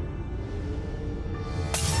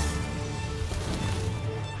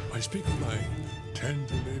 I speak of my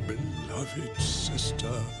tenderly beloved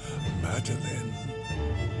sister, Madeleine.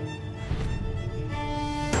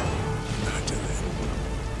 Madeleine.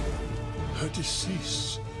 Her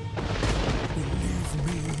decease will leave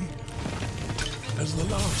me as the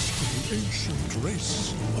last of the ancient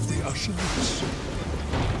race of the Ushers.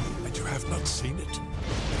 And you have not seen it?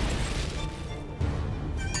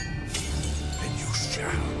 Then you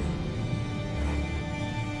shall.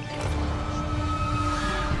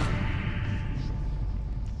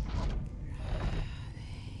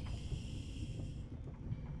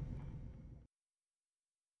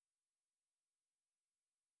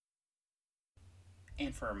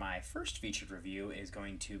 And for my first featured review is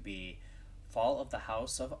going to be Fall of the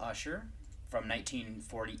House of Usher from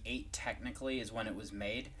 1948, technically, is when it was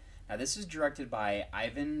made. Now, this is directed by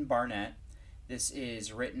Ivan Barnett. This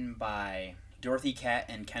is written by Dorothy Catt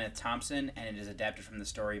and Kenneth Thompson, and it is adapted from the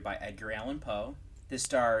story by Edgar Allan Poe. This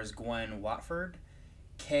stars Gwen Watford,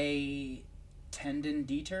 Kay Tendon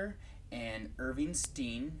Dieter, and Irving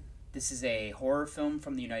Steen. This is a horror film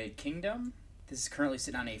from the United Kingdom. This is currently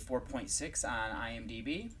sitting on a 4.6 on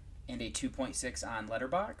IMDb and a 2.6 on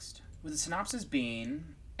Letterboxd, with the synopsis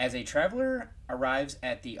being, as a traveler arrives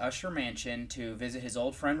at the Usher mansion to visit his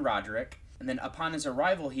old friend Roderick, and then upon his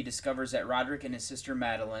arrival he discovers that Roderick and his sister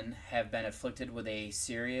Madeline have been afflicted with a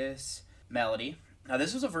serious malady. Now,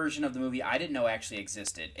 this was a version of the movie I didn't know actually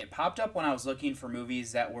existed. It popped up when I was looking for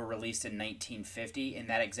movies that were released in 1950 in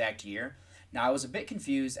that exact year. Now, I was a bit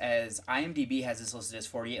confused as IMDb has this listed as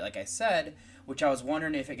 48, like I said, which I was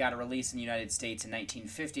wondering if it got a release in the United States in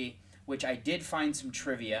 1950, which I did find some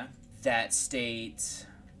trivia that states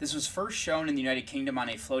this was first shown in the United Kingdom on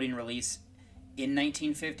a floating release in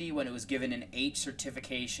 1950 when it was given an H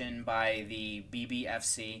certification by the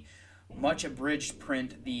BBFC. Much abridged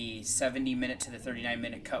print, the 70-minute to the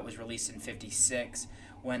 39-minute cut was released in 56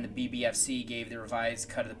 when the BBFC gave the revised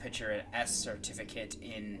cut of the picture an S certificate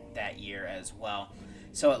in that year as well.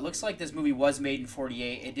 So it looks like this movie was made in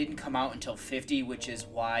 48. It didn't come out until 50, which is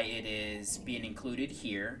why it is being included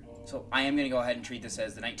here. So I am going to go ahead and treat this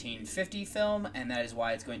as the 1950 film, and that is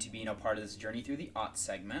why it's going to be, part of this journey through the aughts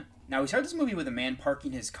segment. Now, we start this movie with a man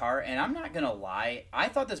parking his car, and I'm not going to lie, I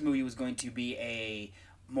thought this movie was going to be a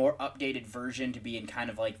more updated version, to be in kind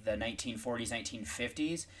of like the 1940s,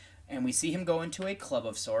 1950s, and we see him go into a club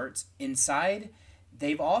of sorts. Inside,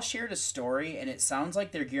 they've all shared a story, and it sounds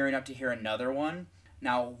like they're gearing up to hear another one.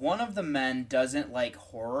 Now, one of the men doesn't like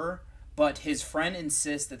horror, but his friend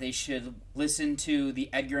insists that they should listen to the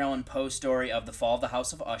Edgar Allan Poe story of The Fall of the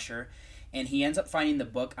House of Usher, and he ends up finding the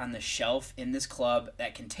book on the shelf in this club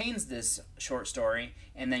that contains this short story,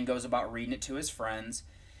 and then goes about reading it to his friends.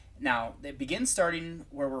 Now, it begins starting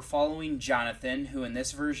where we're following Jonathan, who in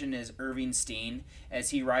this version is Irving Steen, as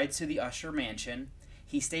he rides to the Usher mansion.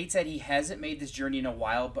 He states that he hasn't made this journey in a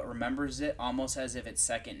while, but remembers it almost as if it's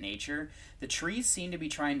second nature. The trees seem to be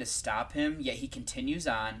trying to stop him, yet he continues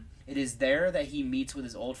on. It is there that he meets with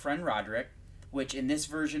his old friend Roderick, which in this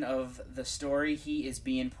version of the story, he is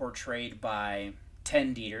being portrayed by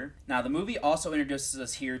Ten Dieter. Now, the movie also introduces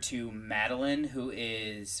us here to Madeline, who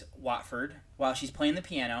is Watford. While she's playing the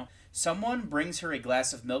piano, someone brings her a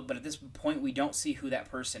glass of milk, but at this point we don't see who that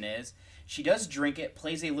person is. She does drink it,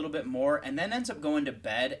 plays a little bit more, and then ends up going to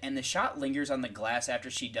bed, and the shot lingers on the glass after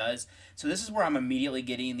she does. So this is where I'm immediately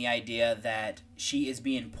getting the idea that she is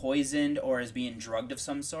being poisoned or is being drugged of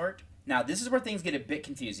some sort. Now, this is where things get a bit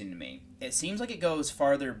confusing to me. It seems like it goes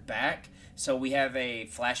farther back, so we have a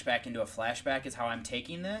flashback into a flashback is how I'm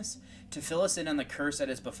taking this, to fill us in on the curse that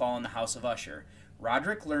has befallen the House of Usher.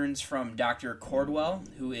 Roderick learns from Dr. Cordwell,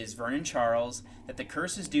 who is Vernon Charles, that the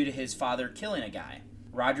curse is due to his father killing a guy.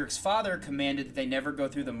 Roderick's father commanded that they never go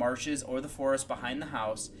through the marshes or the forest behind the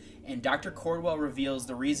house, and Dr. Cordwell reveals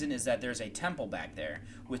the reason is that there's a temple back there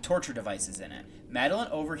with torture devices in it. Madeline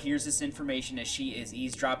overhears this information as she is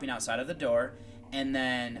eavesdropping outside of the door, and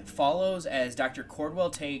then follows as Dr.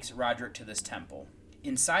 Cordwell takes Roderick to this temple.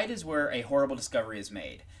 Inside is where a horrible discovery is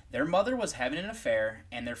made. Their mother was having an affair,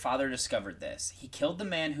 and their father discovered this. He killed the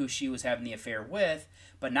man who she was having the affair with,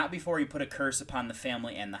 but not before he put a curse upon the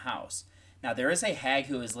family and the house. Now, there is a hag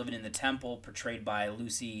who is living in the temple, portrayed by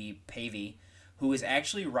Lucy Pavey, who is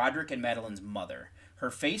actually Roderick and Madeline's mother. Her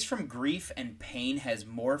face from grief and pain has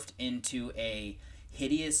morphed into a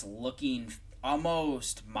hideous-looking,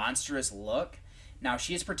 almost monstrous look. Now,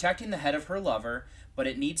 she is protecting the head of her lover, but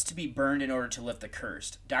it needs to be burned in order to lift the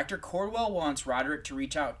curse. Dr. Cordwell wants Roderick to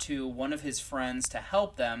reach out to one of his friends to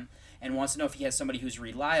help them, and wants to know if he has somebody who's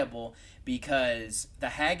reliable, because the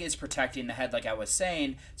hag is protecting the head, like I was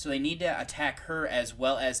saying, so they need to attack her as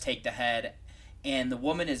well as take the head. And the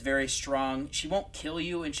woman is very strong. She won't kill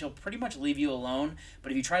you, and she'll pretty much leave you alone,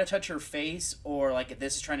 but if you try to touch her face, or like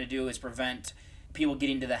this is trying to do is prevent people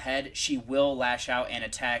getting to the head, she will lash out and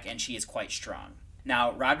attack, and she is quite strong.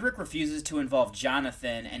 Now, Roderick refuses to involve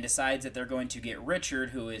Jonathan and decides that they're going to get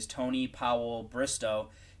Richard, who is Tony Powell Bristow,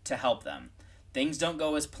 to help them. Things don't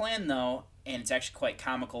go as planned, though, and it's actually quite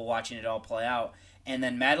comical watching it all play out. And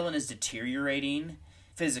then Madeline is deteriorating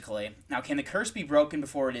physically. Now, can the curse be broken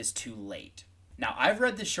before it is too late? Now, I've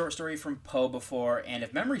read this short story from Poe before, and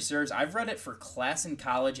if memory serves, I've read it for class in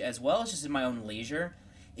college as well as just in my own leisure.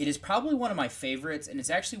 It is probably one of my favorites, and it's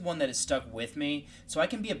actually one that has stuck with me, so I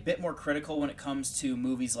can be a bit more critical when it comes to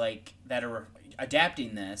movies like that are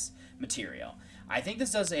adapting this material. I think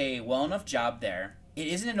this does a well enough job there. It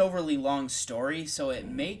isn't an overly long story, so it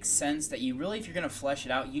makes sense that you really, if you're going to flesh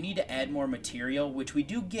it out, you need to add more material, which we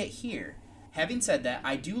do get here. Having said that,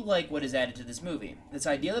 I do like what is added to this movie. This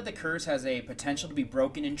idea that the curse has a potential to be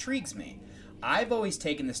broken intrigues me. I've always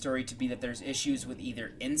taken the story to be that there's issues with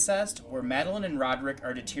either incest, where Madeline and Roderick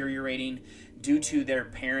are deteriorating due to their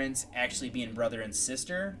parents actually being brother and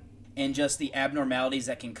sister, and just the abnormalities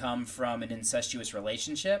that can come from an incestuous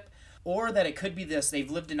relationship, or that it could be this,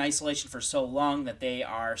 they've lived in isolation for so long that they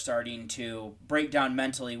are starting to break down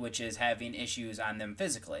mentally, which is having issues on them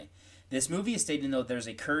physically. This movie is stating, though, there's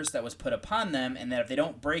a curse that was put upon them, and that if they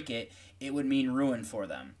don't break it, it would mean ruin for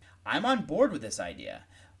them. I'm on board with this idea.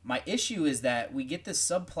 My issue is that we get this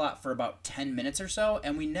subplot for about 10 minutes or so,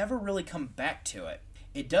 and we never really come back to it.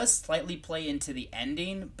 It does slightly play into the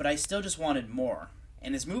ending, but I still just wanted more.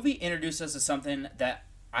 And this movie introduced us to something that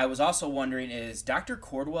I was also wondering, is Dr.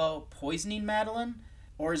 Cordwell poisoning Madeline?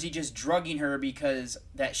 Or is he just drugging her because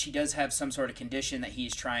that she does have some sort of condition that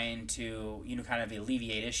he's trying to, kind of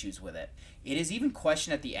alleviate issues with it? It is even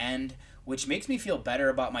questioned at the end, which makes me feel better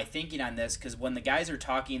about my thinking on this, because when the guys are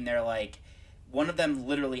talking, they're like, one of them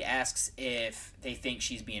literally asks if they think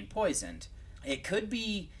she's being poisoned. It could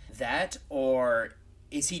be that, or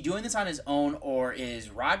is he doing this on his own, or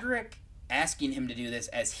is Roderick asking him to do this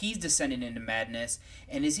as he's descending into madness,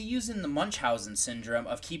 and is he using the Munchausen syndrome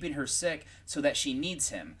of keeping her sick so that she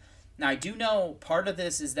needs him? Now, I do know part of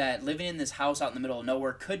this is that living in this house out in the middle of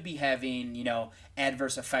nowhere could be having,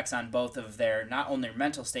 adverse effects on both of their, not only their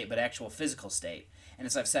mental state, but actual physical state. And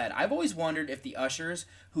as I've said, I've always wondered if the Ushers,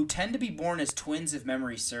 who tend to be born as twins if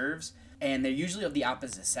memory serves, and they're usually of the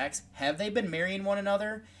opposite sex, have they been marrying one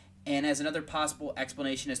another? And as another possible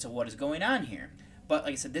explanation as to what is going on here. But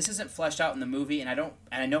like I said, this isn't fleshed out in the movie, and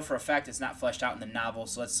I know for a fact it's not fleshed out in the novel,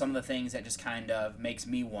 so that's some of the things that just kind of makes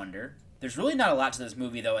me wonder. There's really not a lot to this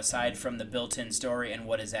movie, though, aside from the built-in story and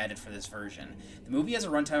what is added for this version. The movie has a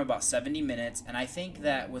runtime of about 70 minutes, and I think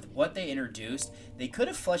that with what they introduced, they could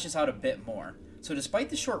have fleshed this out a bit more. So despite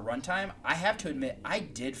the short runtime, I have to admit I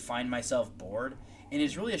did find myself bored, and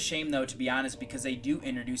it's really a shame, though, to be honest, because they do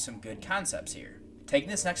introduce some good concepts here. Taking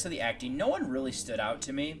this next to the acting, no one really stood out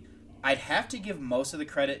to me. I'd have to give most of the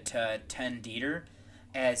credit to Ten Dieter,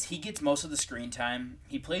 as he gets most of the screen time.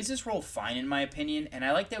 He plays this role fine in my opinion, and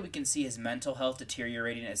I like that we can see his mental health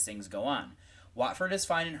deteriorating as things go on. Watford is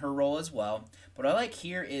fine in her role as well. What I like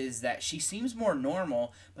here is that she seems more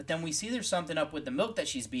normal, but then we see there's something up with the milk that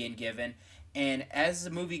she's being given, and as the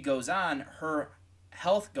movie goes on, her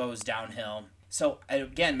health goes downhill. So it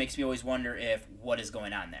again makes me always wonder if what is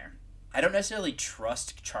going on there. I don't necessarily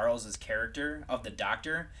trust Charles's character of the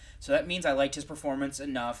Doctor, so that means I liked his performance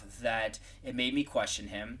enough that it made me question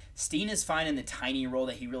him. Steen is fine in the tiny role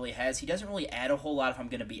that he really has. He doesn't really add a whole lot, if I'm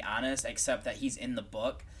going to be honest, except that he's in the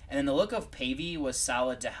book. And then the look of Pavey was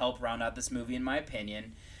solid to help round out this movie, in my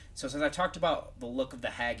opinion. So since I talked about the look of the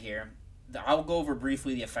hag here, I'll go over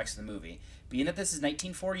briefly the effects of the movie. Being that this is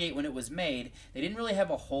 1948 when it was made, they didn't really have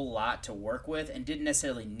a whole lot to work with and didn't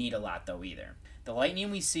necessarily need a lot, though, either. The lightning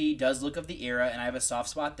we see does look of the era, and I have a soft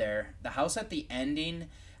spot there. The house at the ending,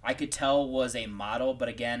 I could tell was a model, but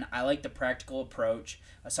again, I like the practical approach.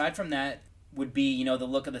 Aside from that would be, the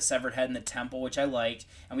look of the severed head in the temple, which I liked.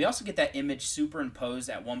 And we also get that image superimposed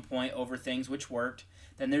at one point over things, which worked.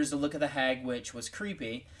 Then there's the look of the hag, which was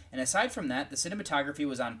creepy. And aside from that, the cinematography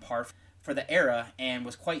was on par for the era and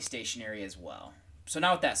was quite stationary as well. So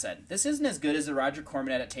now with that said, this isn't as good as the Roger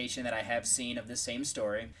Corman adaptation that I have seen of this same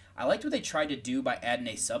story. I liked what they tried to do by adding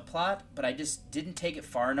a subplot, but I just didn't take it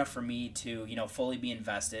far enough for me to, fully be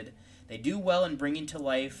invested. They do well in bringing to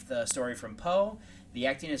life the story from Poe. The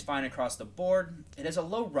acting is fine across the board. It has a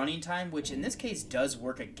low running time, which in this case does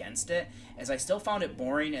work against it, as I still found it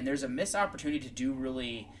boring, and there's a missed opportunity to do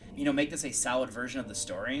really, make this a solid version of the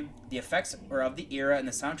story. The effects are of the era, and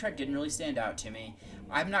the soundtrack didn't really stand out to me.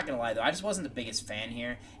 I'm not going to lie, though, I just wasn't the biggest fan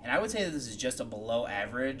here, and I would say that this is just a below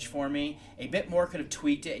average for me. A bit more could have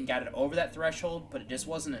tweaked it and got it over that threshold, but it just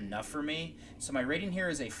wasn't enough for me. So my rating here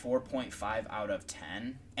is a 4.5 out of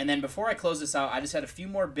 10. And then before I close this out, I just had a few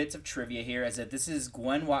more bits of trivia here, as that this is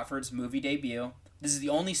Gwen Watford's movie debut. This is the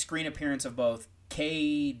only screen appearance of both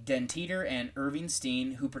Kay Dentiter and Irving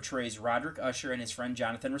Steen, who portrays Roderick Usher and his friend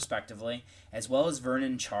Jonathan respectively, as well as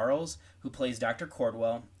Vernon Charles, who plays Dr.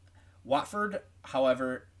 Cordwell. Watford,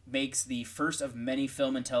 however, makes the first of many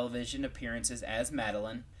film and television appearances as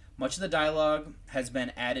Madeline. Much of the dialogue has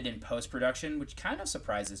been added in post-production, which kind of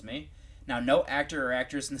surprises me. Now, no actor or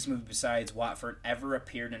actress in this movie besides Watford ever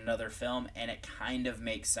appeared in another film, and it kind of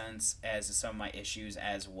makes sense as to some of my issues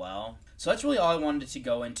as well. So that's really all I wanted to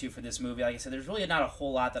go into for this movie. Like I said, there's really not a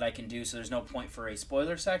whole lot that I can do, so there's no point for a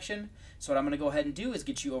spoiler section. So what I'm going to go ahead and do is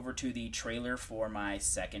get you over to the trailer for my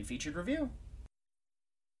second featured review.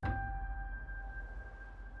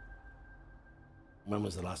 When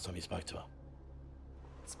was the last time you spoke to her?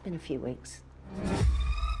 It's been a few weeks.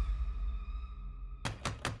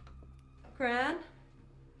 Gran?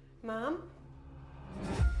 Mom?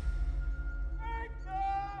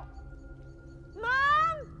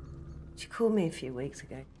 Mom! She called me a few weeks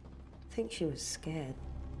ago. I think she was scared.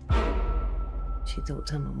 She thought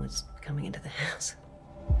someone was coming into the house.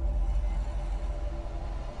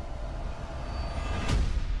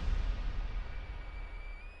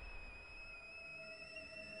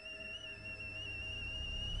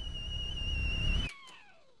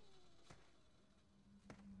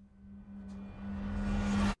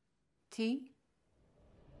 Tea?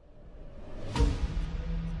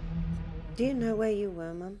 Do you know where you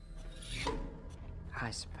were, Mum?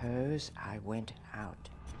 I suppose I went out.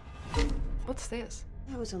 What's this?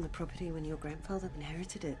 I was on the property when your grandfather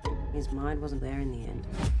inherited it. His mind wasn't there in the end.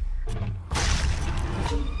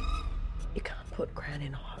 You can't put Gran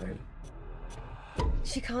in a home.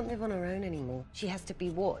 She can't live on her own anymore. She has to be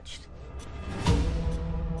watched.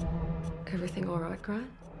 Everything all right,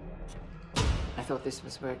 Gran? I thought this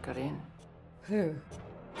was where it got in. Who?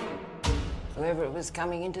 Whoever it was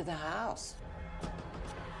coming into the house.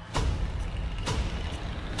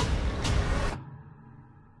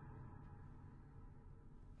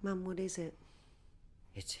 Mum, what is it?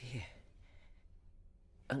 It's here.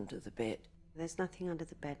 Under the bed. There's nothing under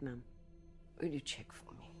the bed, Mum. Will you check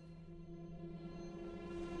for me?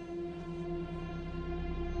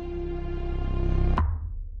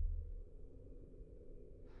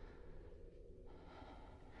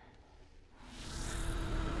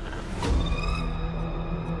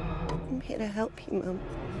 I'm here to help you, Mum.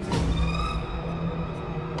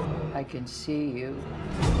 I can see you.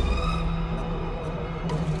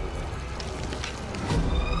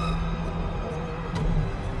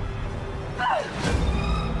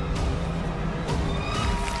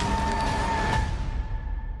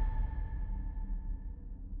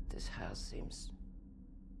 This house seems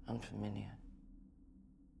unfamiliar.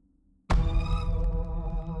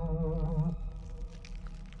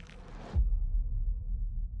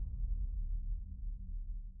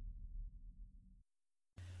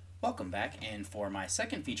 Welcome back, and for my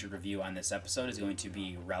second featured review on this episode is going to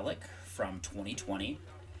be Relic from 2020.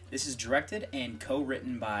 This is directed and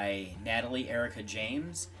co-written by Natalie Erica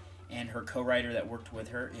James, and her co-writer that worked with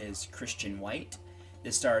her is Christian White.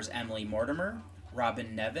 This stars Emily Mortimer,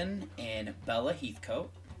 Robin Nevin, and Bella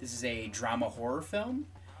Heathcote. This is a drama horror film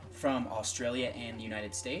from Australia and the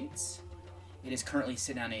United States. It is currently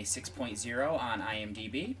sitting on a 6.0 on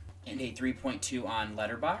IMDb and a 3.2 on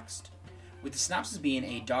Letterboxd, with the synopsis being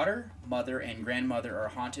a daughter, mother, and grandmother are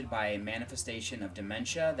haunted by a manifestation of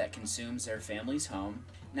dementia that consumes their family's home.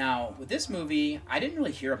 Now, with this movie, I didn't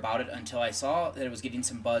really hear about it until I saw that it was getting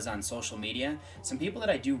some buzz on social media. Some people that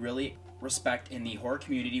I do really respect in the horror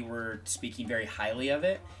community were speaking very highly of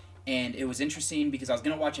it, and it was interesting because I was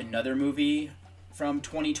going to watch another movie from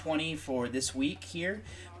 2020 for this week here,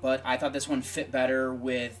 but I thought this one fit better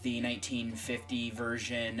with the 1950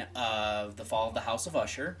 version of The Fall of the House of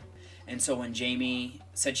Usher. And so when Jamie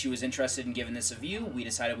said she was interested in giving this a view, we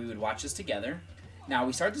decided we would watch this together. Now,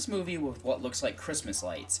 we start this movie with what looks like Christmas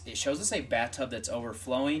lights. It shows us a bathtub that's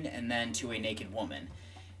overflowing and then to a naked woman.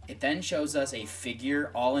 It then shows us a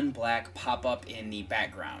figure all in black pop up in the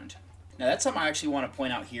background. Now, that's something I actually want to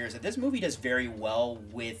point out here is that this movie does very well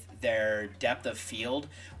with their depth of field,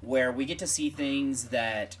 where we get to see things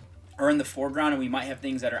that are in the foreground and we might have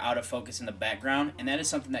things that are out of focus in the background, and that is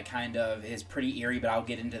something that kind of is pretty eerie, but I'll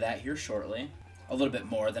get into that here shortly. A little bit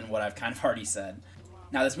more than what I've kind of already said.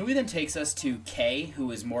 Now, this movie then takes us to Kay,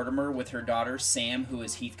 who is Mortimer, with her daughter Sam, who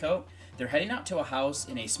is Heathcote. They're heading out to a house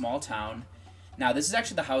in a small town. Now, this is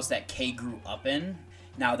actually the house that Kay grew up in,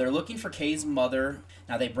 Now, they're looking for Kay's mother.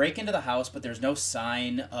 Now, they break into the house, but there's no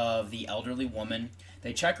sign of the elderly woman.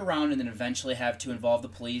 They check around and then eventually have to involve the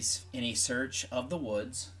police in a search of the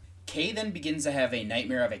woods. Kay then begins to have a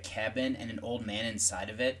nightmare of a cabin and an old man inside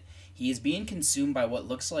of it. He is being consumed by what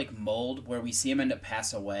looks like mold, where we see him end up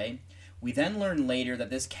pass away. We then learn later that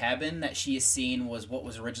this cabin that she is seeing was what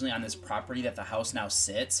was originally on this property that the house now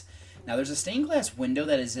sits. Now, there's a stained glass window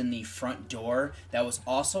that is in the front door that was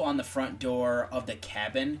also on the front door of the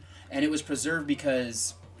cabin, and it was preserved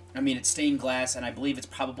because, it's stained glass, and I believe it's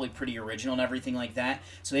probably pretty original and everything like that,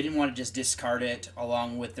 so they didn't want to just discard it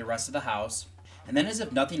along with the rest of the house. And then, as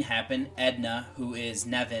if nothing happened, Edna, who is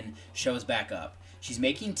Nevin, shows back up. She's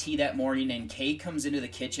making tea that morning, and Kay comes into the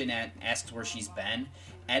kitchen and asks where she's been.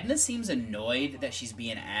 Edna seems annoyed that she's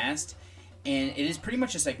being asked, and it is pretty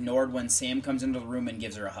much just ignored when Sam comes into the room and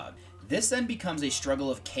gives her a hug. This then becomes a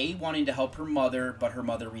struggle of Kay wanting to help her mother, but her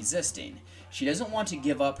mother resisting. She doesn't want to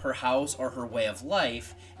give up her house or her way of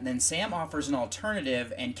life, and then Sam offers an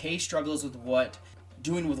alternative, and Kay struggles with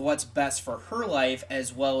what's best for her life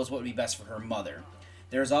as well as what would be best for her mother.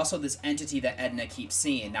 There's also this entity that Edna keeps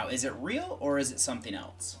seeing. Now, is it real or is it something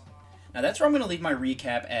else? Now, that's where I'm going to leave my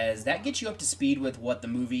recap, as that gets you up to speed with what the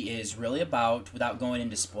movie is really about without going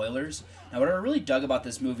into spoilers. Now, what I really dug about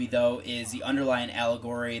this movie, though, is the underlying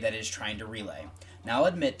allegory that it is trying to relay. Now, I'll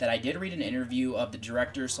admit that I did read an interview of the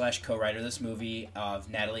director/co-writer of this movie, of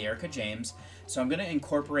Natalie Erica James, so I'm going to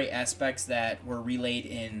incorporate aspects that were relayed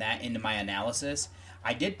into my analysis.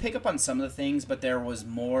 I did pick up on some of the things, but there was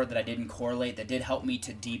more that I didn't correlate that did help me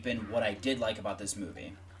to deepen what I did like about this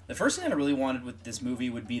movie. The first thing that I really wanted with this movie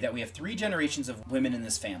would be that we have 3 generations of women in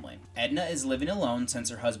this family. Edna is living alone since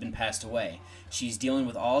her husband passed away. She's dealing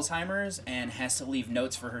with Alzheimer's and has to leave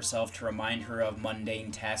notes for herself to remind her of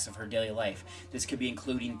mundane tasks of her daily life. This could be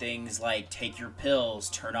including things like take your pills,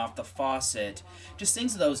 turn off the faucet, just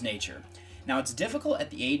things of those nature. Now, it's difficult at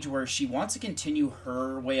the age where she wants to continue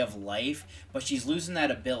her way of life, but she's losing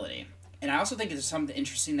that ability. And I also think there's something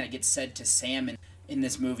interesting that gets said to Sam in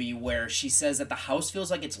this movie, where she says that the house feels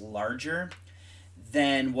like it's larger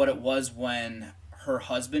than what it was when her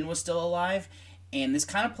husband was still alive, and this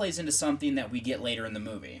kind of plays into something that we get later in the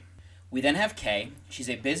movie. We then have Kay. She's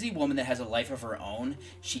a busy woman that has a life of her own.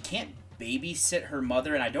 She can't babysit her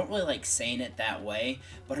mother, and I don't really like saying it that way,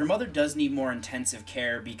 but her mother does need more intensive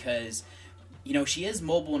care because, she is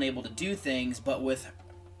mobile and able to do things, but with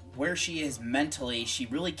where she is mentally, she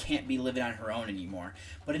really can't be living on her own anymore.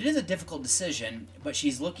 But it is a difficult decision, but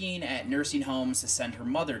she's looking at nursing homes to send her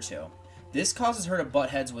mother to. This causes her to butt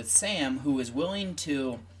heads with Sam, who is willing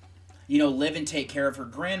to, live and take care of her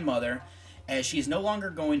grandmother, as she's no longer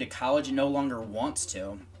going to college and no longer wants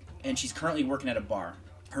to, and she's currently working at a bar.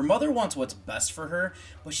 Her mother wants what's best for her,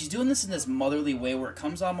 but she's doing this in this motherly way where it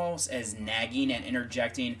comes almost as nagging and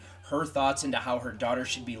interjecting her thoughts into how her daughter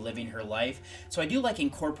should be living her life. So I do like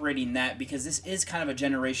incorporating that, because this is kind of a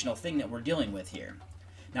generational thing that we're dealing with here.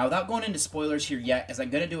 Now, without going into spoilers here yet, as I'm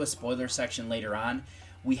going to do a spoiler section later on,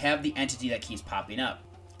 we have the entity that keeps popping up.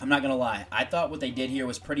 I'm not going to lie, I thought what they did here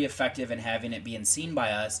was pretty effective in having it being seen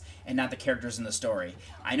by us and not the characters in the story.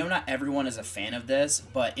 I know not everyone is a fan of this,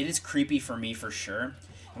 but it is creepy for me for sure.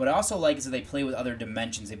 What I also like is that they play with other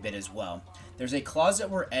dimensions a bit as well. There's a closet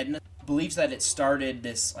where Edna believes that it started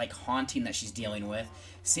this haunting that she's dealing with.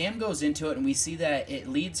 Sam goes into it, and we see that it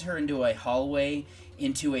leads her into a hallway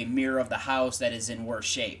into a mirror of the house that is in worse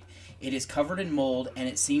shape. It is covered in mold, and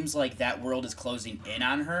it seems like that world is closing in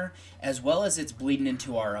on her, as well as it's bleeding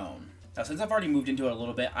into our own. Now, since I've already moved into it a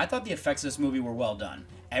little bit, I thought the effects of this movie were well done.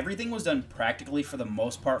 Everything was done practically for the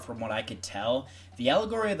most part from what I could tell. The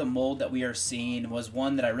allegory of the mold that we are seeing was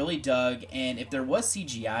one that I really dug, and if there was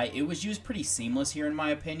CGI, it was used pretty seamless here in my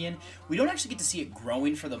opinion. We don't actually get to see it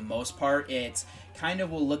growing for the most part. It's kind of,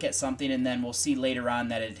 we'll look at something and then we'll see later on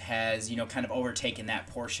that it has, kind of overtaken that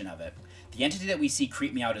portion of it. The entity that we see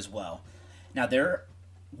creeped me out as well. Now, there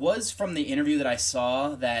was from the interview that I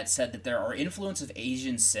saw that said that there are influences of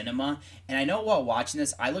Asian cinema, and I know while watching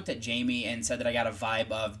this, I looked at Jamie and said that I got a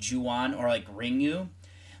vibe of Ju-on or Ringu,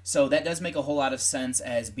 so that does make a whole lot of sense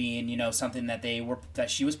as being, something that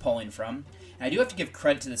she was pulling from. And I do have to give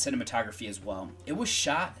credit to the cinematography as well. It was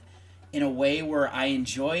shot in a way where I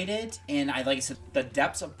enjoyed it, and like I said, the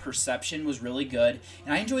depth of perception was really good,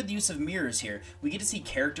 and I enjoyed the use of mirrors here. We get to see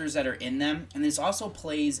characters that are in them, and this also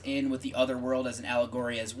plays in with the other world as an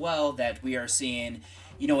allegory as well, that we are seeing,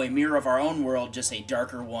 a mirror of our own world, just a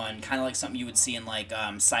darker one, kind of like something you would see in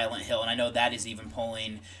Silent Hill, and I know that is even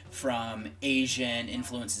pulling from Asian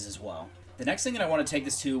influences as well. The next thing that I want to take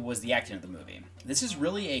this to was the acting of the movie. This is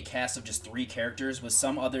really a cast of just 3 characters with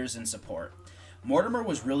some others in support. Mortimer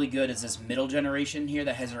was really good as this middle generation here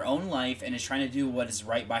that has her own life and is trying to do what is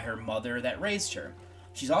right by her mother that raised her.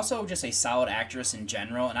 She's also just a solid actress in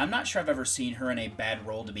general, and I'm not sure I've ever seen her in a bad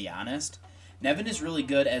role, to be honest. Nevin is really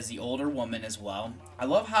good as the older woman as well. I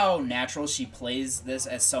love how natural she plays this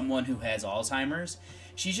as someone who has Alzheimer's.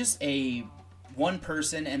 She's just a one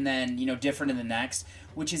person and then, different in the next,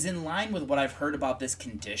 which is in line with what I've heard about this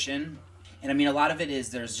condition. And I mean, a lot of it is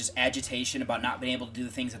there's just agitation about not being able to do the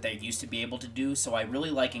things that they used to be able to do, so I really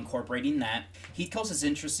like incorporating that. Heath Coast is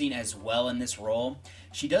interesting as well in this role.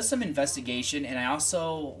 She does some investigation, and I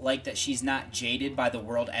also like that she's not jaded by the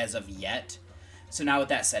world as of yet. So now with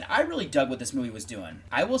that said, I really dug what this movie was doing.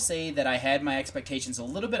 I will say that I had my expectations a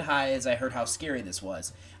little bit high as I heard how scary this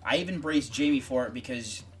was. I even braced Jamie for it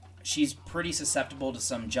because she's pretty susceptible to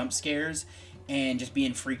some jump scares and just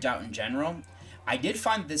being freaked out in general. I did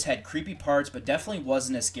find that this had creepy parts, but definitely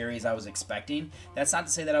wasn't as scary as I was expecting. That's not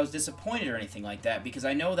to say that I was disappointed or anything like that, because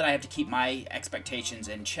I know that I have to keep my expectations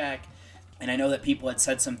in check, and I know that people had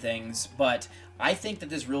said some things, but I think that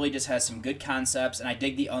this really just has some good concepts, and I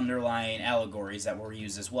dig the underlying allegories that were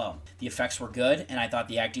used as well. The effects were good, and I thought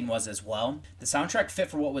the acting was as well. The soundtrack fit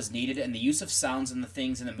for what was needed, and the use of sounds and the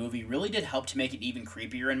things in the movie really did help to make it even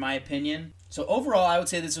creepier in my opinion. So overall, I would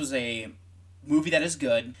say this was a movie that is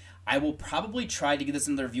good. I will probably try to get this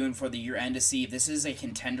another viewing for the year end to see if this is a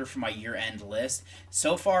contender for my year end list.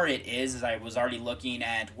 So far it is, as I was already looking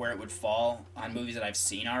at where it would fall on movies that I've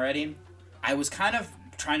seen already. I was kind of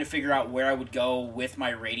trying to figure out where I would go with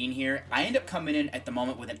my rating here. I end up coming in at the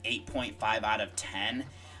moment with an 8.5 out of 10.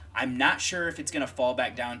 I'm not sure if it's going to fall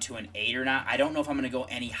back down to an 8 or not. I don't know if I'm going to go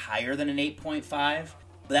any higher than an 8.5,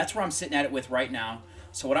 but that's where I'm sitting at it with right now.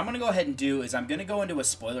 So what I'm going to go ahead and do is I'm going to go into a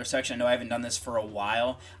spoiler section. I know I haven't done this for a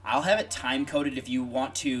while. I'll have it time-coded if you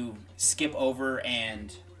want to skip over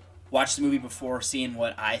and watch the movie before seeing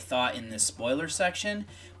what I thought in the spoiler section.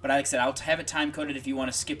 But like I said, I'll have it time-coded if you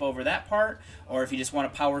want to skip over that part, or if you just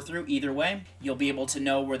want to power through. Either way, you'll be able to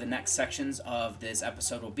know where the next sections of this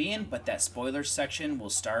episode will be in, but that spoiler section will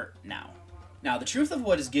start now. Now, the truth of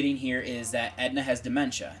what is getting here is that Edna has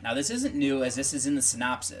dementia. Now, this isn't new, as this is in the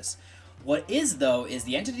synopsis. What is, though, is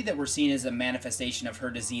the entity that we're seeing is a manifestation of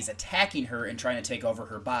her disease attacking her and trying to take over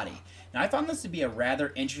her body. Now, I found this to be a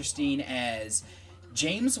rather interesting, as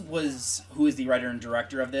James who is the writer and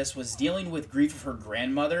director of this, was dealing with grief of her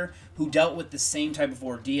grandmother, who dealt with the same type of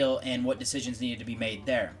ordeal and what decisions needed to be made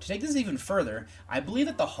there. To take this even further, I believe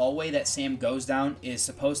that the hallway that Sam goes down is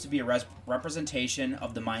supposed to be a representation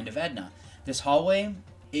of the mind of Edna. This hallway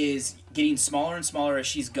is getting smaller and smaller as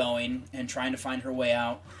she's going and trying to find her way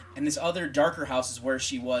out. And this other darker house is where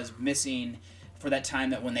she was missing for that time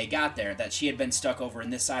that when they got there, that she had been stuck over in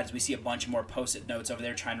this side, as we see a bunch more post-it notes over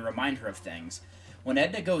there trying to remind her of things. When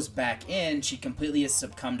Edna goes back in, she completely has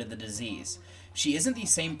succumbed to the disease. She isn't the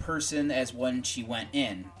same person as when she went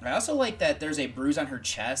in. I also like that there's a bruise on her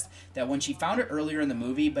chest that when she found it earlier in the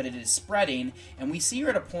movie, but it is spreading, and we see her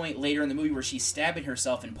at a point later in the movie where she's stabbing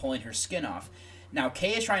herself and pulling her skin off. Now,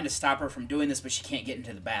 Kay is trying to stop her from doing this, but she can't get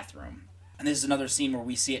into the bathroom. And this is another scene where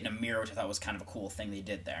we see it in a mirror, which I thought was kind of a cool thing they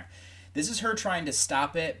did there. This is her trying to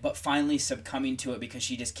stop it, but finally succumbing to it because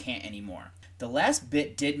she just can't anymore. The last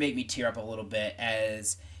bit did make me tear up a little bit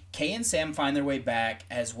as Kay and Sam find their way back,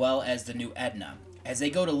 as well as the new Edna. As they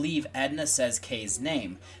go to leave, Edna says Kay's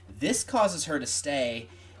name. This causes her to stay,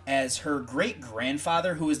 as her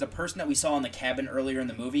great-grandfather, who is the person that we saw in the cabin earlier in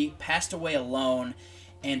the movie, passed away alone,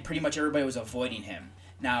 and pretty much everybody was avoiding him.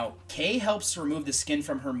 Now, Kay helps to remove the skin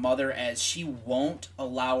from her mother, as she won't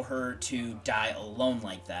allow her to die alone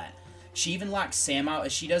like that. She even locks Sam out,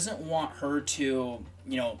 as she doesn't want her to,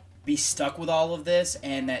 be stuck with all of this,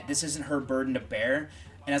 and that this isn't her burden to bear.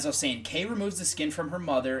 And as I was saying, Kay removes the skin from her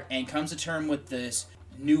mother and comes to terms with this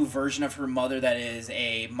new version of her mother that is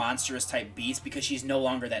a monstrous type beast, because she's no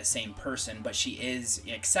longer that same person, but she is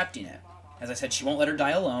accepting it. As I said, she won't let her die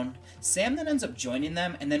alone. Sam then ends up joining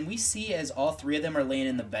them, and then we see as all three of them are laying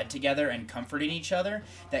in the bed together and comforting each other,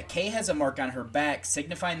 that Kay has a mark on her back,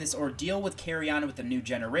 signifying this ordeal would carry on with the new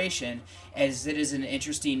generation, as it is an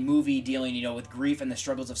interesting movie dealing, with grief and the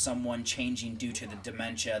struggles of someone changing due to the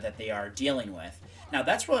dementia that they are dealing with. Now,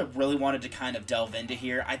 that's what I really wanted to kind of delve into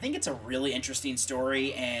here. I think it's a really interesting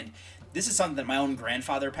story, and this is something that my own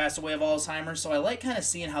grandfather passed away of Alzheimer's, so I like kind of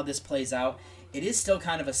seeing how this plays out. It is still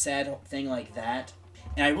kind of a sad thing like that,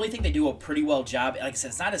 and I really think they do a pretty well job. Like I said,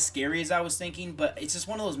 it's not as scary as I was thinking, but it's just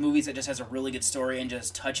one of those movies that just has a really good story and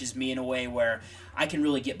just touches me in a way where I can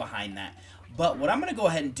really get behind that. But what I'm going to go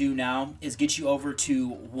ahead and do now is get you over to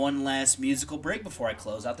one last musical break before I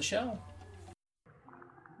close out the show.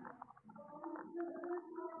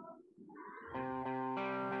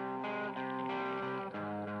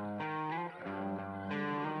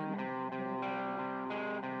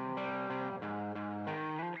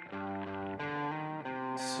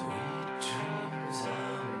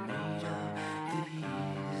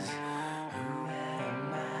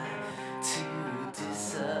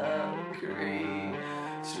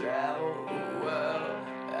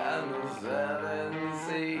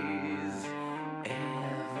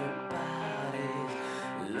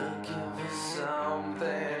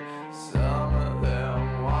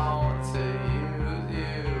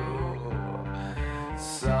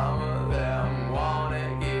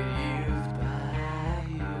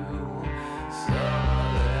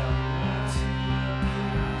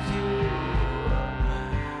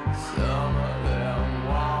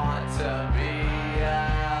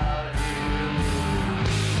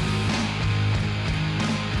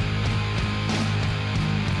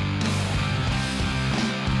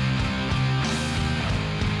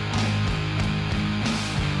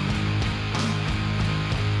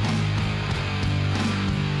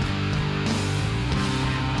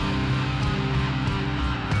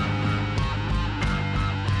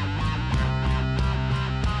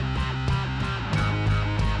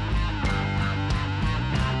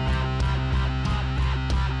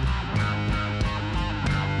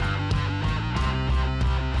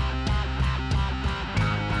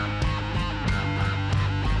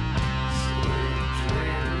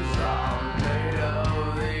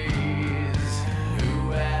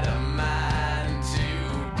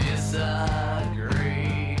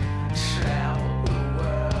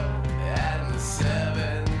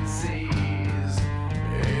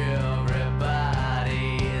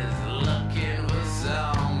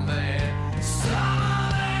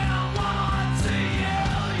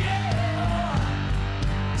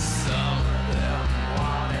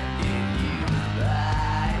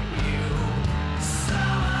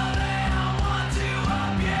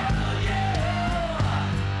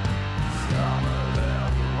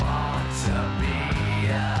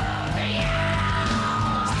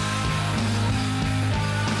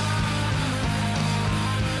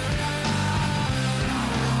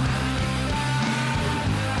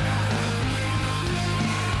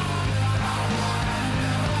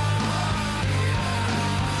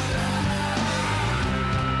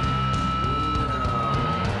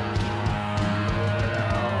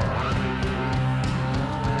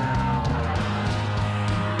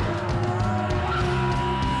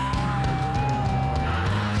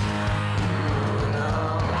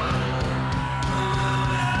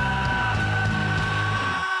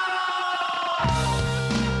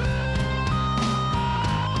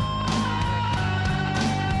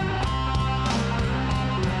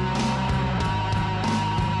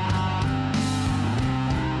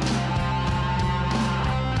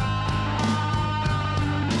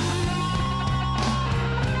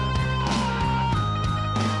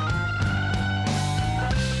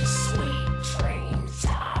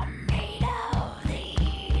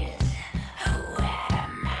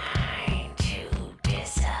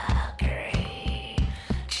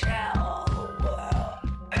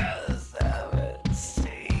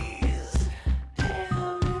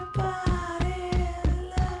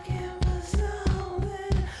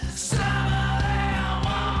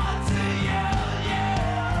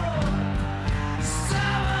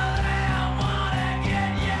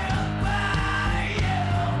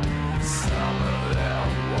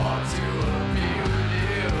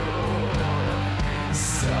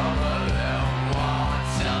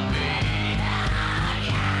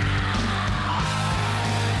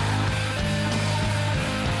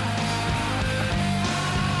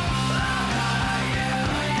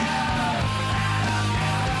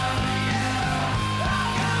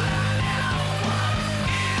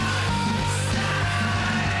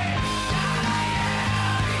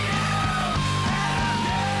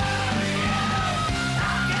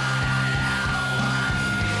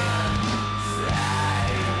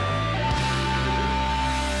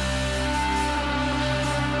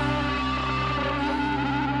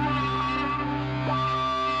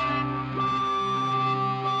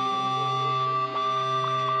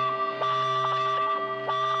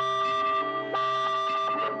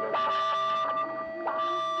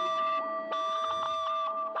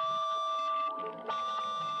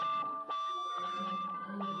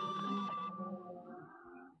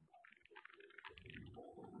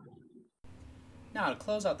 Now, to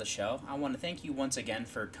close out the show, I want to thank you once again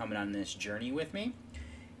for coming on this journey with me.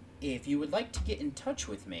 If you would like to get in touch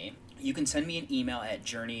with me, you can send me an email at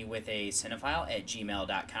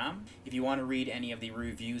journeywithacinephile@gmail.com. If you want to read any of the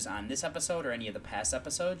reviews on this episode or any of the past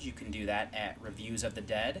episodes, you can do that at Reviews of the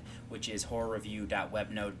Dead, which is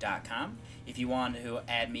horrorreview.webnode.com. If you want to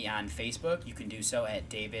add me on Facebook, you can do so at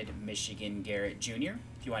David Michigan Garrett Jr.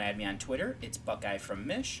 If you want to add me on Twitter, it's Buckeye from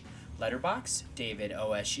Mish. Letterboxd,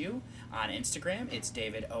 DavidOSU. On Instagram, it's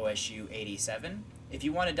DavidOSU87. If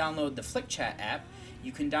you want to download the FlickChat app,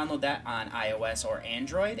 you can download that on iOS or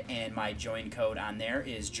Android, and my join code on there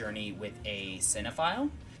is Journey with a Cinephile.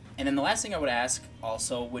 And then the last thing I would ask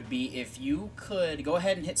also would be if you could go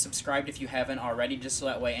ahead and hit subscribe if you haven't already, just so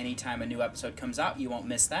that way anytime a new episode comes out, you won't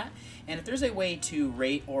miss that. And if there's a way to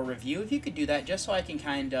rate or review, if you could do that, just so I can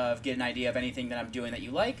kind of get an idea of anything that I'm doing that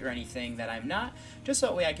you like or anything that I'm not, just so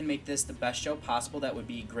that way I can make this the best show possible, that would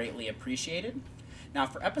be greatly appreciated. Now,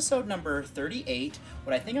 for episode number 38,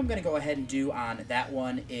 what I think I'm going to go ahead and do on that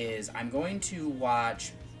one is I'm going to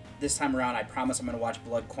watch, this time around, I promise I'm going to watch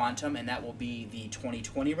Blood Quantum, and that will be the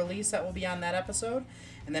 2020 release that will be on that episode.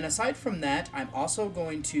 And then aside from that, I'm also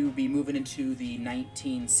going to be moving into the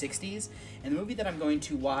 1960s, and the movie that I'm going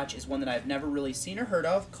to watch is one that I've never really seen or heard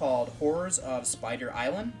of, called Horrors of Spider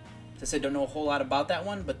Island. As I said, don't know a whole lot about that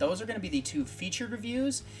one, but those are going to be the two featured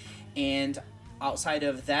reviews, and outside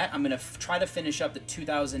of that, I'm going to try to finish up the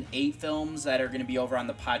 2008 films that are going to be over on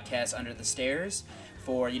the podcast Under the Stairs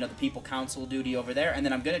for, the People Council duty over there. And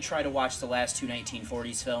then I'm going to try to watch the last two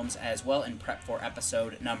 1940s films as well and prep for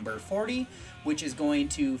episode number 40, which is going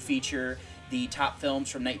to feature the top films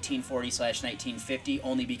from 1940/1950,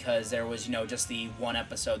 only because there was, just the one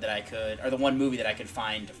episode that I could, or the one movie that I could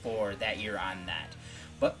find for that year on that.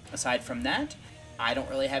 But aside from that, I don't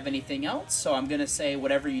really have anything else, so I'm going to say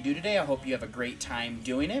whatever you do today, I hope you have a great time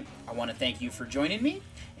doing it. I want to thank you for joining me,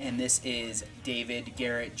 and this is David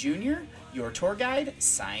Garrett Jr., your tour guide,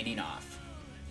 signing off.